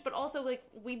Jane Lynch, but also, like,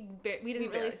 we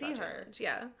didn't really see her.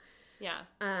 Yeah. Yeah.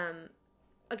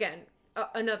 Again,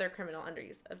 another criminal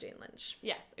underuse of Jane Lynch.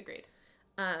 Yes, agreed.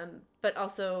 But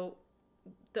also...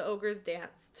 the ogres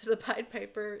danced to the Pied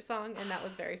Piper song, and that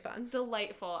was very fun.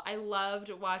 Delightful. I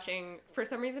loved watching. For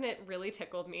some reason, it really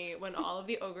tickled me when all of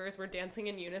the ogres were dancing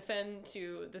in unison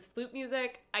to this flute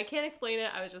music. I can't explain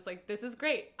it. I was just like, this is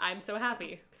great. I'm so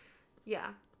happy. Yeah.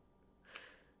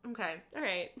 Okay. All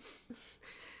right.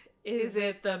 Is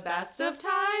it the best of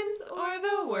times or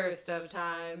the worst of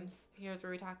times? Here's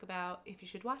where we talk about if you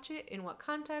should watch it, in what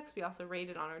context. We also rate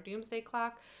it on our doomsday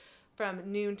clock from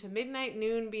noon to midnight.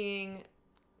 Noon being...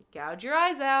 gouge your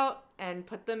eyes out and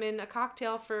put them in a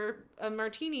cocktail for a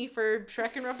martini for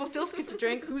Shrek and Rumpelstiltskin to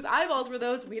drink. Whose eyeballs were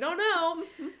those? We don't know.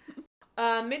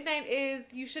 Midnight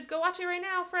is you should go watch it right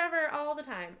now, forever, all the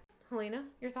time. Helena,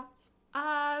 your thoughts?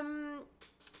 I'm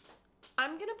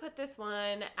gonna put this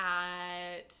one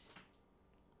at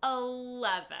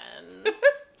 11.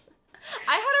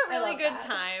 I had a really good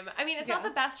time. I mean, it's not the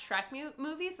best Shrek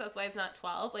movie, so that's why it's not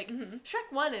 12. Like, Shrek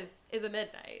 1 is a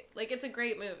midnight. Like, it's a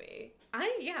great movie.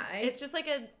 It's just like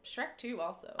a... Shrek 2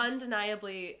 also.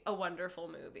 Undeniably a wonderful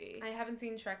movie. I haven't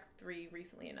seen Shrek 3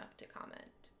 recently enough to comment,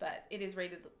 but it is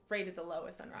rated the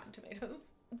lowest on Rotten Tomatoes.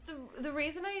 The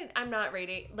reason I'm not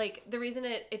rating... Like, the reason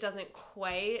it doesn't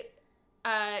quite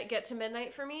get to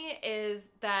midnight for me is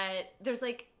that there's,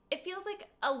 like... It feels like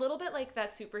a little bit like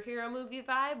that superhero movie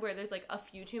vibe where there's, like, a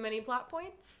few too many plot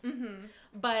points. Mm-hmm.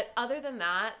 But other than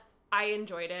that, I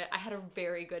enjoyed it. I had a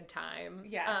very good time.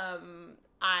 Yes.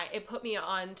 It put me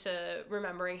on to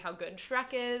remembering how good Shrek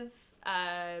is.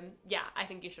 Yeah, I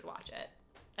think you should watch it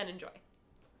and enjoy.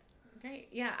 Great.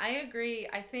 Yeah, I agree.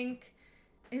 I think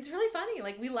it's really funny.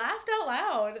 Like, we laughed out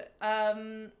loud.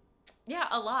 Yeah,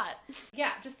 a lot.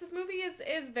 Yeah, just this movie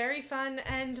is very fun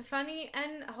and funny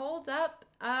and holds up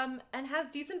and has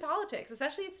decent politics,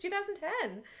 especially it's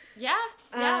 2010. Yeah.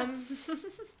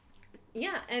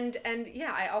 Yeah, and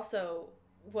yeah, I also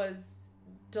was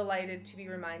delighted to be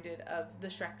reminded of the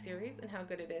Shrek series and how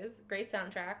good it is. Great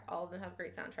soundtrack. All of them have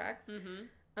great soundtracks.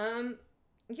 Mm-hmm.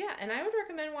 Yeah, and I would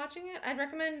recommend watching it. I'd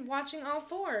recommend watching all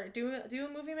four. Do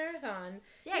a movie marathon.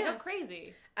 Yeah, go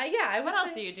crazy. What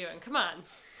else are you doing? Come on.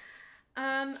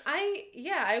 I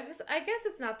guess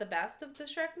it's not the best of the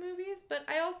Shrek movies, but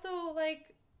I also,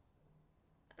 like,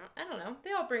 I don't know.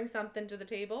 They all bring something to the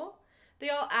table. They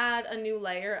all add a new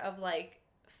layer of, like,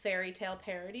 fairy tale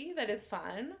parody that is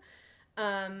fun.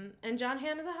 And John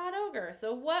Hamm is a hot ogre,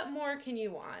 so what more can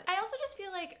you want? I also just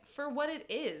feel like for what it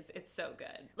is, it's so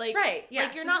good. Like, right? Yeah,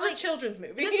 like you're not like a children's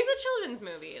movie. This is a children's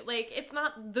movie. Like, it's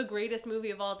not the greatest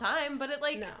movie of all time, but it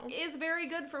is very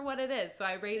good for what it is. So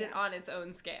I rate it on its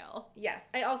own scale. Yes,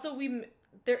 I also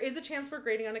there is a chance we're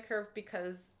grading on a curve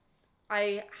because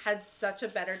I had such a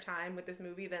better time with this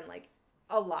movie than like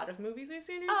a lot of movies we've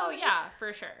seen recently. Oh yeah,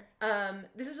 for sure.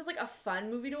 This is just like a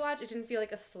fun movie to watch. It didn't feel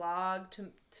like a slog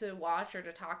to watch or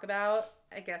to talk about,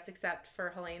 I guess, except for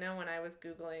Helena when I was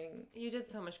Googling. You did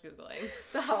so much Googling.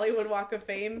 The Hollywood Walk of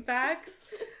Fame facts.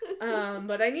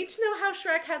 But I need to know how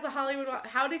Shrek has a Hollywood Walk.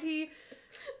 How did he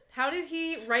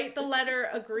write the letter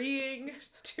agreeing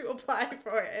to apply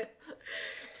for it?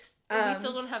 We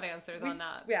still don't have answers on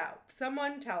that. Yeah,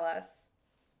 someone tell us.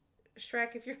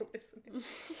 Shrek, if you're listening.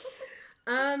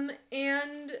 And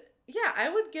yeah, I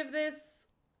would give this,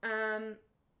 I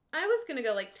was gonna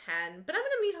go like 10, but I'm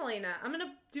gonna meet Helena. I'm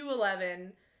gonna do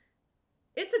 11.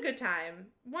 It's a good time.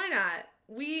 Why not?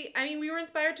 We were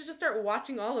inspired to just start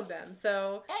watching all of them,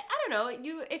 so. I don't know,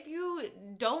 if you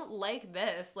don't like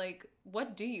this, like,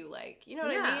 what do you like? You know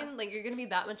what I mean? Like, you're gonna be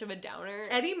that much of a downer.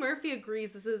 Eddie Murphy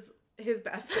agrees this is his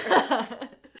best work.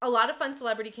 A lot of fun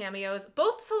celebrity cameos,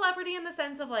 both celebrity in the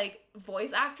sense of like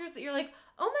voice actors that you're like,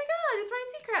 oh my god, it's Ryan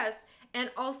Seacrest,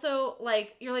 and also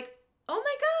like you're like, oh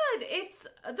my god, it's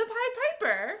the Pied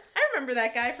Piper. I remember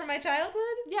that guy from my childhood.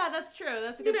 Yeah, that's true.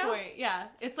 That's a good point. Yeah,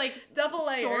 it's like double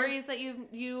layer stories that you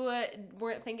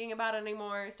weren't thinking about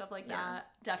anymore, stuff like that.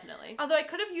 Definitely. Although I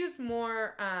could have used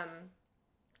more,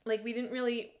 like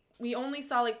we only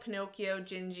saw like Pinocchio,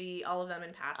 Gingy, all of them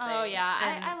in passing. Oh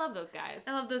yeah, I love those guys.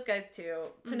 I love those guys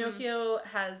too. Pinocchio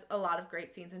has a lot of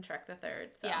great scenes in Shrek the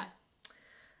Third. So. Yeah.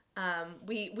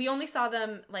 We only saw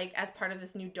them like as part of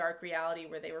this new dark reality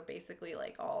where they were basically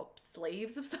like all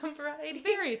slaves of some variety.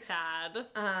 Very sad.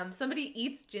 Somebody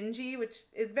eats Gingy, which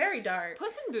is very dark.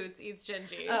 Puss in Boots eats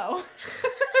Gingy. Oh,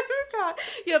 I forgot.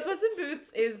 Yeah, Puss in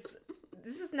Boots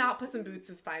this is not Puss in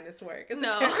Boots' finest work.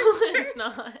 No, it's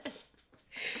not.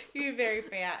 He's very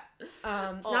fat.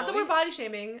 Not that we're body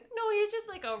shaming. No, he's just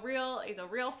like he's a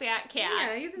real fat cat.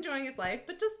 Yeah, he's enjoying his life,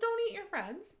 but just don't eat your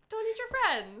friends. Don't eat your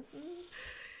friends.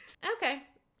 Okay.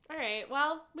 All right.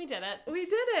 Well, we did it. We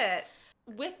did it.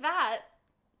 With that,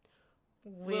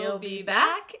 we'll be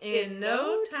back in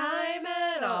no time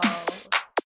at all.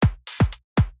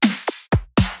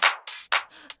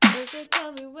 So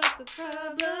tell me what's the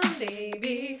problem,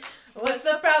 baby? What's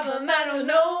the problem? I don't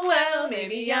know. Well,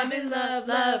 maybe I'm in love.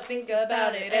 Love, think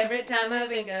about it every time I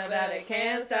think about it.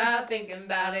 Can't stop thinking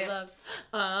about it.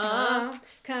 Love.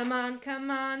 Come on,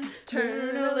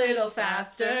 turn a little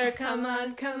faster. Come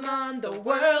on, the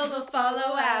world will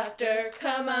follow after.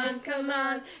 Come on,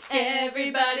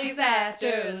 everybody's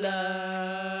after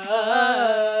love.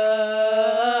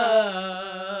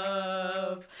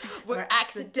 We're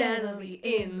accidentally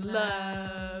in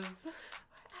love.